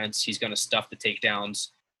takedown defense. He's going to stuff the takedowns,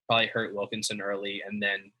 probably hurt Wilkinson early, and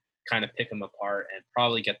then kind of pick him apart and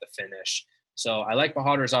probably get the finish. So I like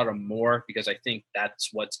Bahadurzada more because I think that's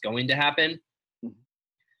what's going to happen.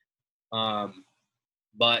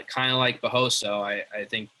 But kind of like Bahoso, I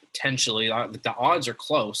think potentially, the odds are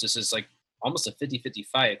close. This is like almost a 50-50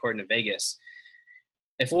 fight according to Vegas.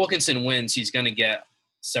 If Wilkinson wins, he's going to get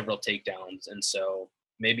several takedowns, and so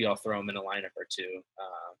maybe I'll throw him in a lineup or two.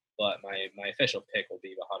 But my official pick will be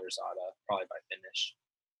Bahadurzada, probably by finish.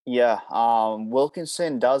 Yeah,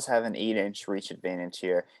 Wilkinson does have an 8-inch reach advantage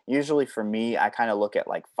here. Usually for me, I kind of look at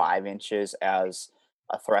like 5 inches as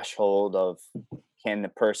a threshold of can the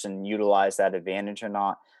person utilize that advantage or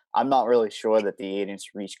not. I'm not really sure that the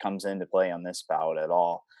 8-inch reach comes into play on this bout at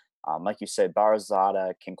all. Like you said,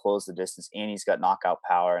 Barzada can close the distance and he's got knockout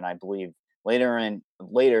power. And I believe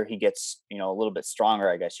later he gets, a little bit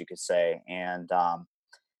stronger, I guess you could say. And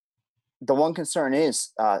the one concern is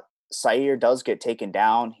Sair does get taken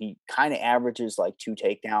down. He kind of averages like 2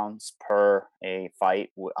 takedowns per a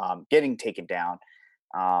fight, getting taken down,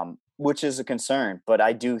 which is a concern. But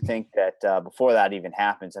I do think that before that even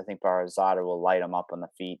happens, I think Barazada will light him up on the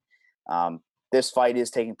feet. This fight is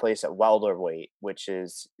taking place at welterweight, which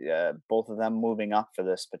is both of them moving up for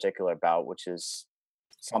this particular bout, which is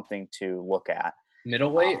something to look at.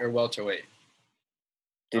 Middleweight or welterweight?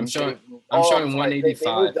 I'm showing sorry, 185.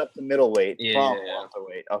 They moved up to middleweight from Yeah.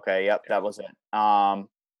 welterweight. Okay, yep, that was it.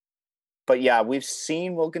 But yeah, we've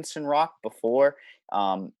seen Wilkinson rock before.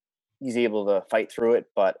 He's able to fight through it,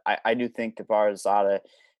 but I do think that Barzada,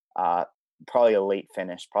 probably a late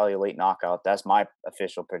finish, probably a late knockout. That's my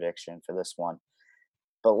official prediction for this one.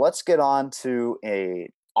 But let's get on to a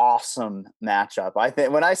awesome matchup. I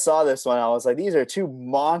think when I saw this one, I was like, these are two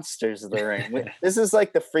monsters of the ring. This is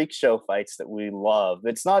like the freak show fights that we love.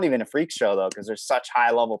 It's not even a freak show though, because there's such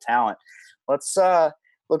high level talent. Let's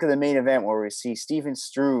look at the main event where we see Steven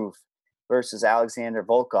Struve versus Alexander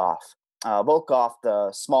Volkov. Volkov,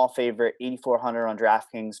 the small favorite, 8,400 on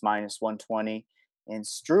DraftKings, minus 120. And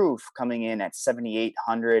Struve coming in at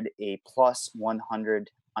 7,800, a plus 100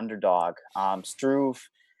 underdog. Struve,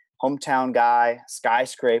 hometown guy,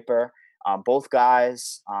 skyscraper. Both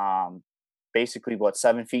guys, basically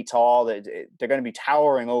 7 feet tall. They're going to be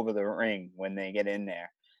towering over the ring when they get in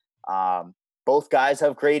there. Both guys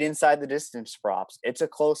have great inside the distance props. It's a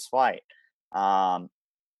close fight.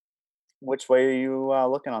 Which way are you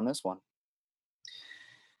looking on this one?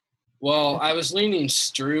 Well, I was leaning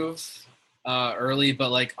Struve early, but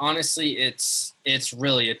like honestly, it's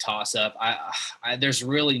really a toss up. There's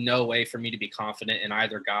really no way for me to be confident in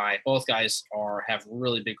either guy. Both guys have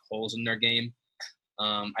really big holes in their game.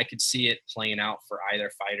 I could see it playing out for either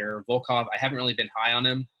fighter. Volkov, I haven't really been high on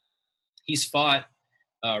him. He's fought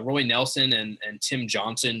Roy Nelson and Tim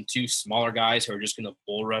Johnson, two smaller guys who are just going to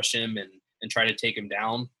bull rush him and try to take him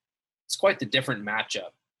down. It's quite the different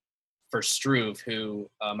matchup for Struve, who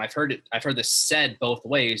I've heard this said both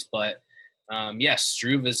ways, but yes,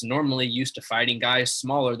 Struve is normally used to fighting guys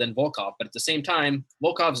smaller than Volkov, but at the same time,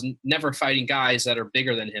 Volkov's never fighting guys that are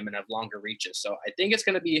bigger than him and have longer reaches. So I think it's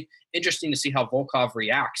going to be interesting to see how Volkov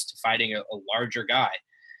reacts to fighting a larger guy,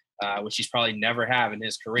 which he's probably never have in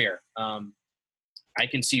his career. I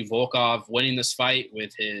can see Volkov winning this fight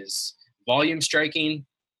with his volume striking.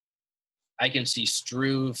 I can see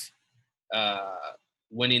Struve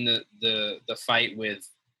winning the fight with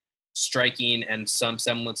striking and some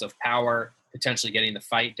semblance of power, potentially getting the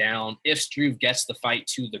fight down. If Struve gets the fight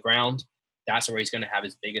to the ground, that's where he's going to have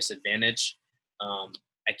his biggest advantage.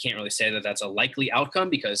 I can't really say that that's a likely outcome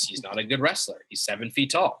because he's not a good wrestler. He's 7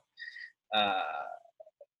 feet tall.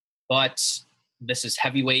 But this is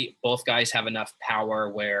heavyweight. Both guys have enough power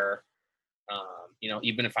where,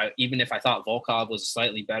 even if I thought Volkov was a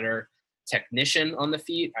slightly better technician on the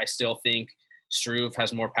feet, I still think Struve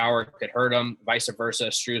has more power, could hurt him. Vice versa,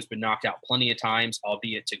 Struve's been knocked out plenty of times,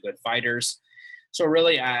 albeit to good fighters. So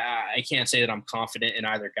really, I can't say that I'm confident in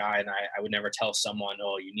either guy, and I would never tell someone,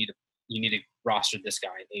 oh, you need to roster this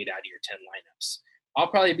guy in 8 out of your 10 lineups. I'll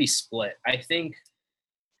probably be split. I think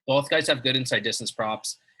both guys have good inside distance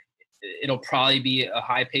props. It'll probably be a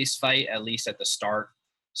high-paced fight, at least at the start.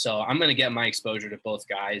 So I'm going to get my exposure to both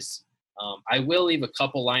guys. I will leave a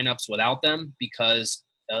couple lineups without them because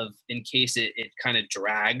in case it kind of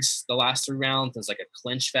drags the last 3 rounds. It's like a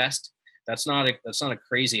clinch fest. That's not a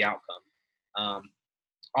crazy outcome.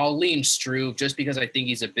 I'll lean Struve just because I think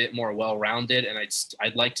he's a bit more well-rounded, and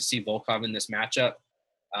I'd like to see Volkov in this matchup.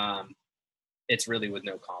 It's really with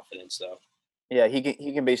no confidence though. Yeah, he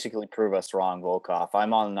can basically prove us wrong, Volkov.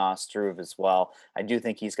 I'm on Struve as well. I do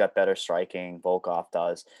think he's got better striking. Volkov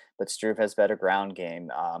does, but Struve has better ground game.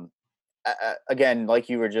 Again, like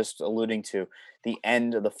you were just alluding to, the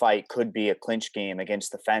end of the fight could be a clinch game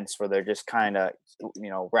against the fence where they're just kind of,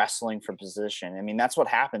 wrestling for position. I mean, that's what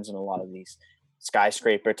happens in a lot of these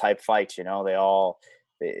skyscraper type fights.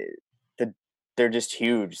 The they're just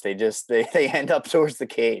huge. They end up towards the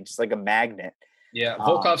cage. It's like a magnet. Yeah,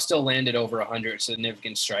 Volkov still landed over 100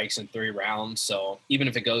 significant strikes in 3 rounds. So even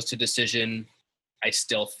if it goes to decision, I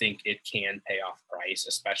still think it can pay off Price,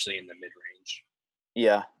 especially in the mid-range.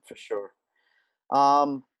 Yeah, for sure.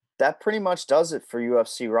 That pretty much does it for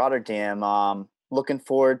UFC Rotterdam. Looking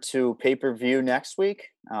forward to pay-per-view next week.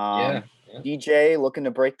 Yeah. DJ looking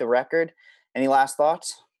to break the record. Any last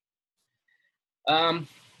thoughts? No,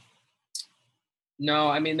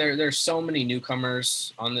 I mean there's so many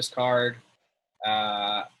newcomers on this card.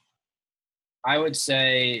 I would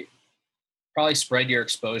say probably spread your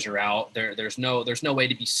exposure out. There's no way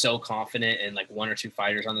to be so confident in like 1 or 2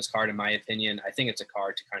 fighters on this card, in my opinion. I think it's a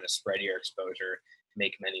card to kind of spread your exposure,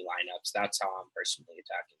 make many lineups. That's how I'm personally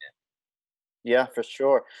attacking it. Yeah, for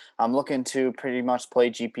sure. I'm looking to pretty much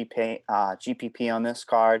play GPP on this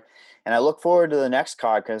card, and I look forward to the next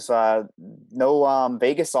card because no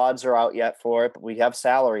Vegas odds are out yet for it, but we have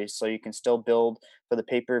salaries, so you can still build for the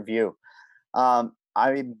pay-per-view. I'm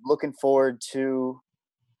looking forward to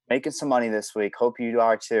making some money this week. Hope you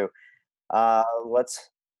are too. Let's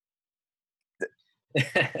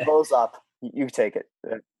close up. You take it.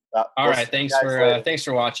 All right. Thanks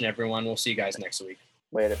for watching, everyone. We'll see you guys next week.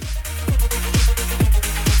 Later.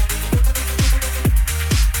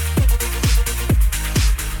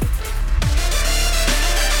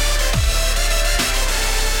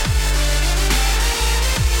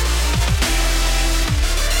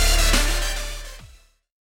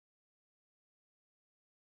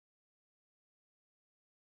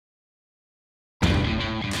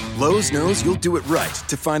 Lowe's knows you'll do it right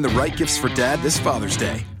to find the right gifts for Dad this Father's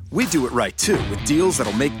Day. We do it right, too, with deals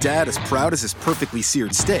that'll make Dad as proud as his perfectly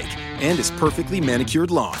seared steak and his perfectly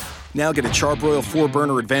manicured lawn. Now get a Charbroil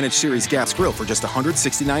 4-burner Advantage Series gas grill for just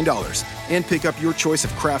 $169 and pick up your choice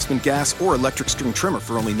of Craftsman gas or electric string trimmer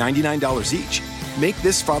for only $99 each. Make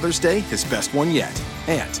this Father's Day his best one yet.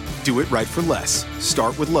 And do it right for less.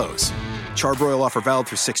 Start with Lowe's. Charbroil offer valid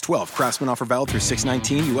through 6/12. Craftsman offer valid through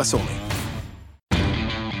 6/19, U.S. only.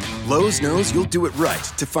 Lowe's knows you'll do it right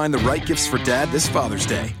to find the right gifts for Dad this Father's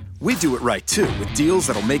Day. We do it right, too, with deals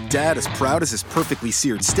that'll make Dad as proud as his perfectly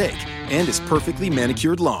seared steak and his perfectly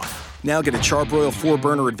manicured lawn. Now get a Charbroil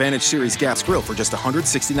 4-burner Advantage Series gas grill for just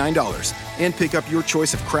 $169 and pick up your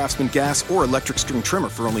choice of Craftsman gas or electric string trimmer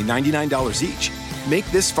for only $99 each. Make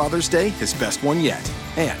this Father's Day his best one yet.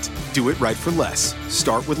 And do it right for less.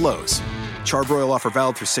 Start with Lowe's. Charbroil offer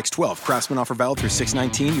valid through 6/12. Craftsman offer valid through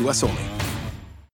 6/19, U.S. only.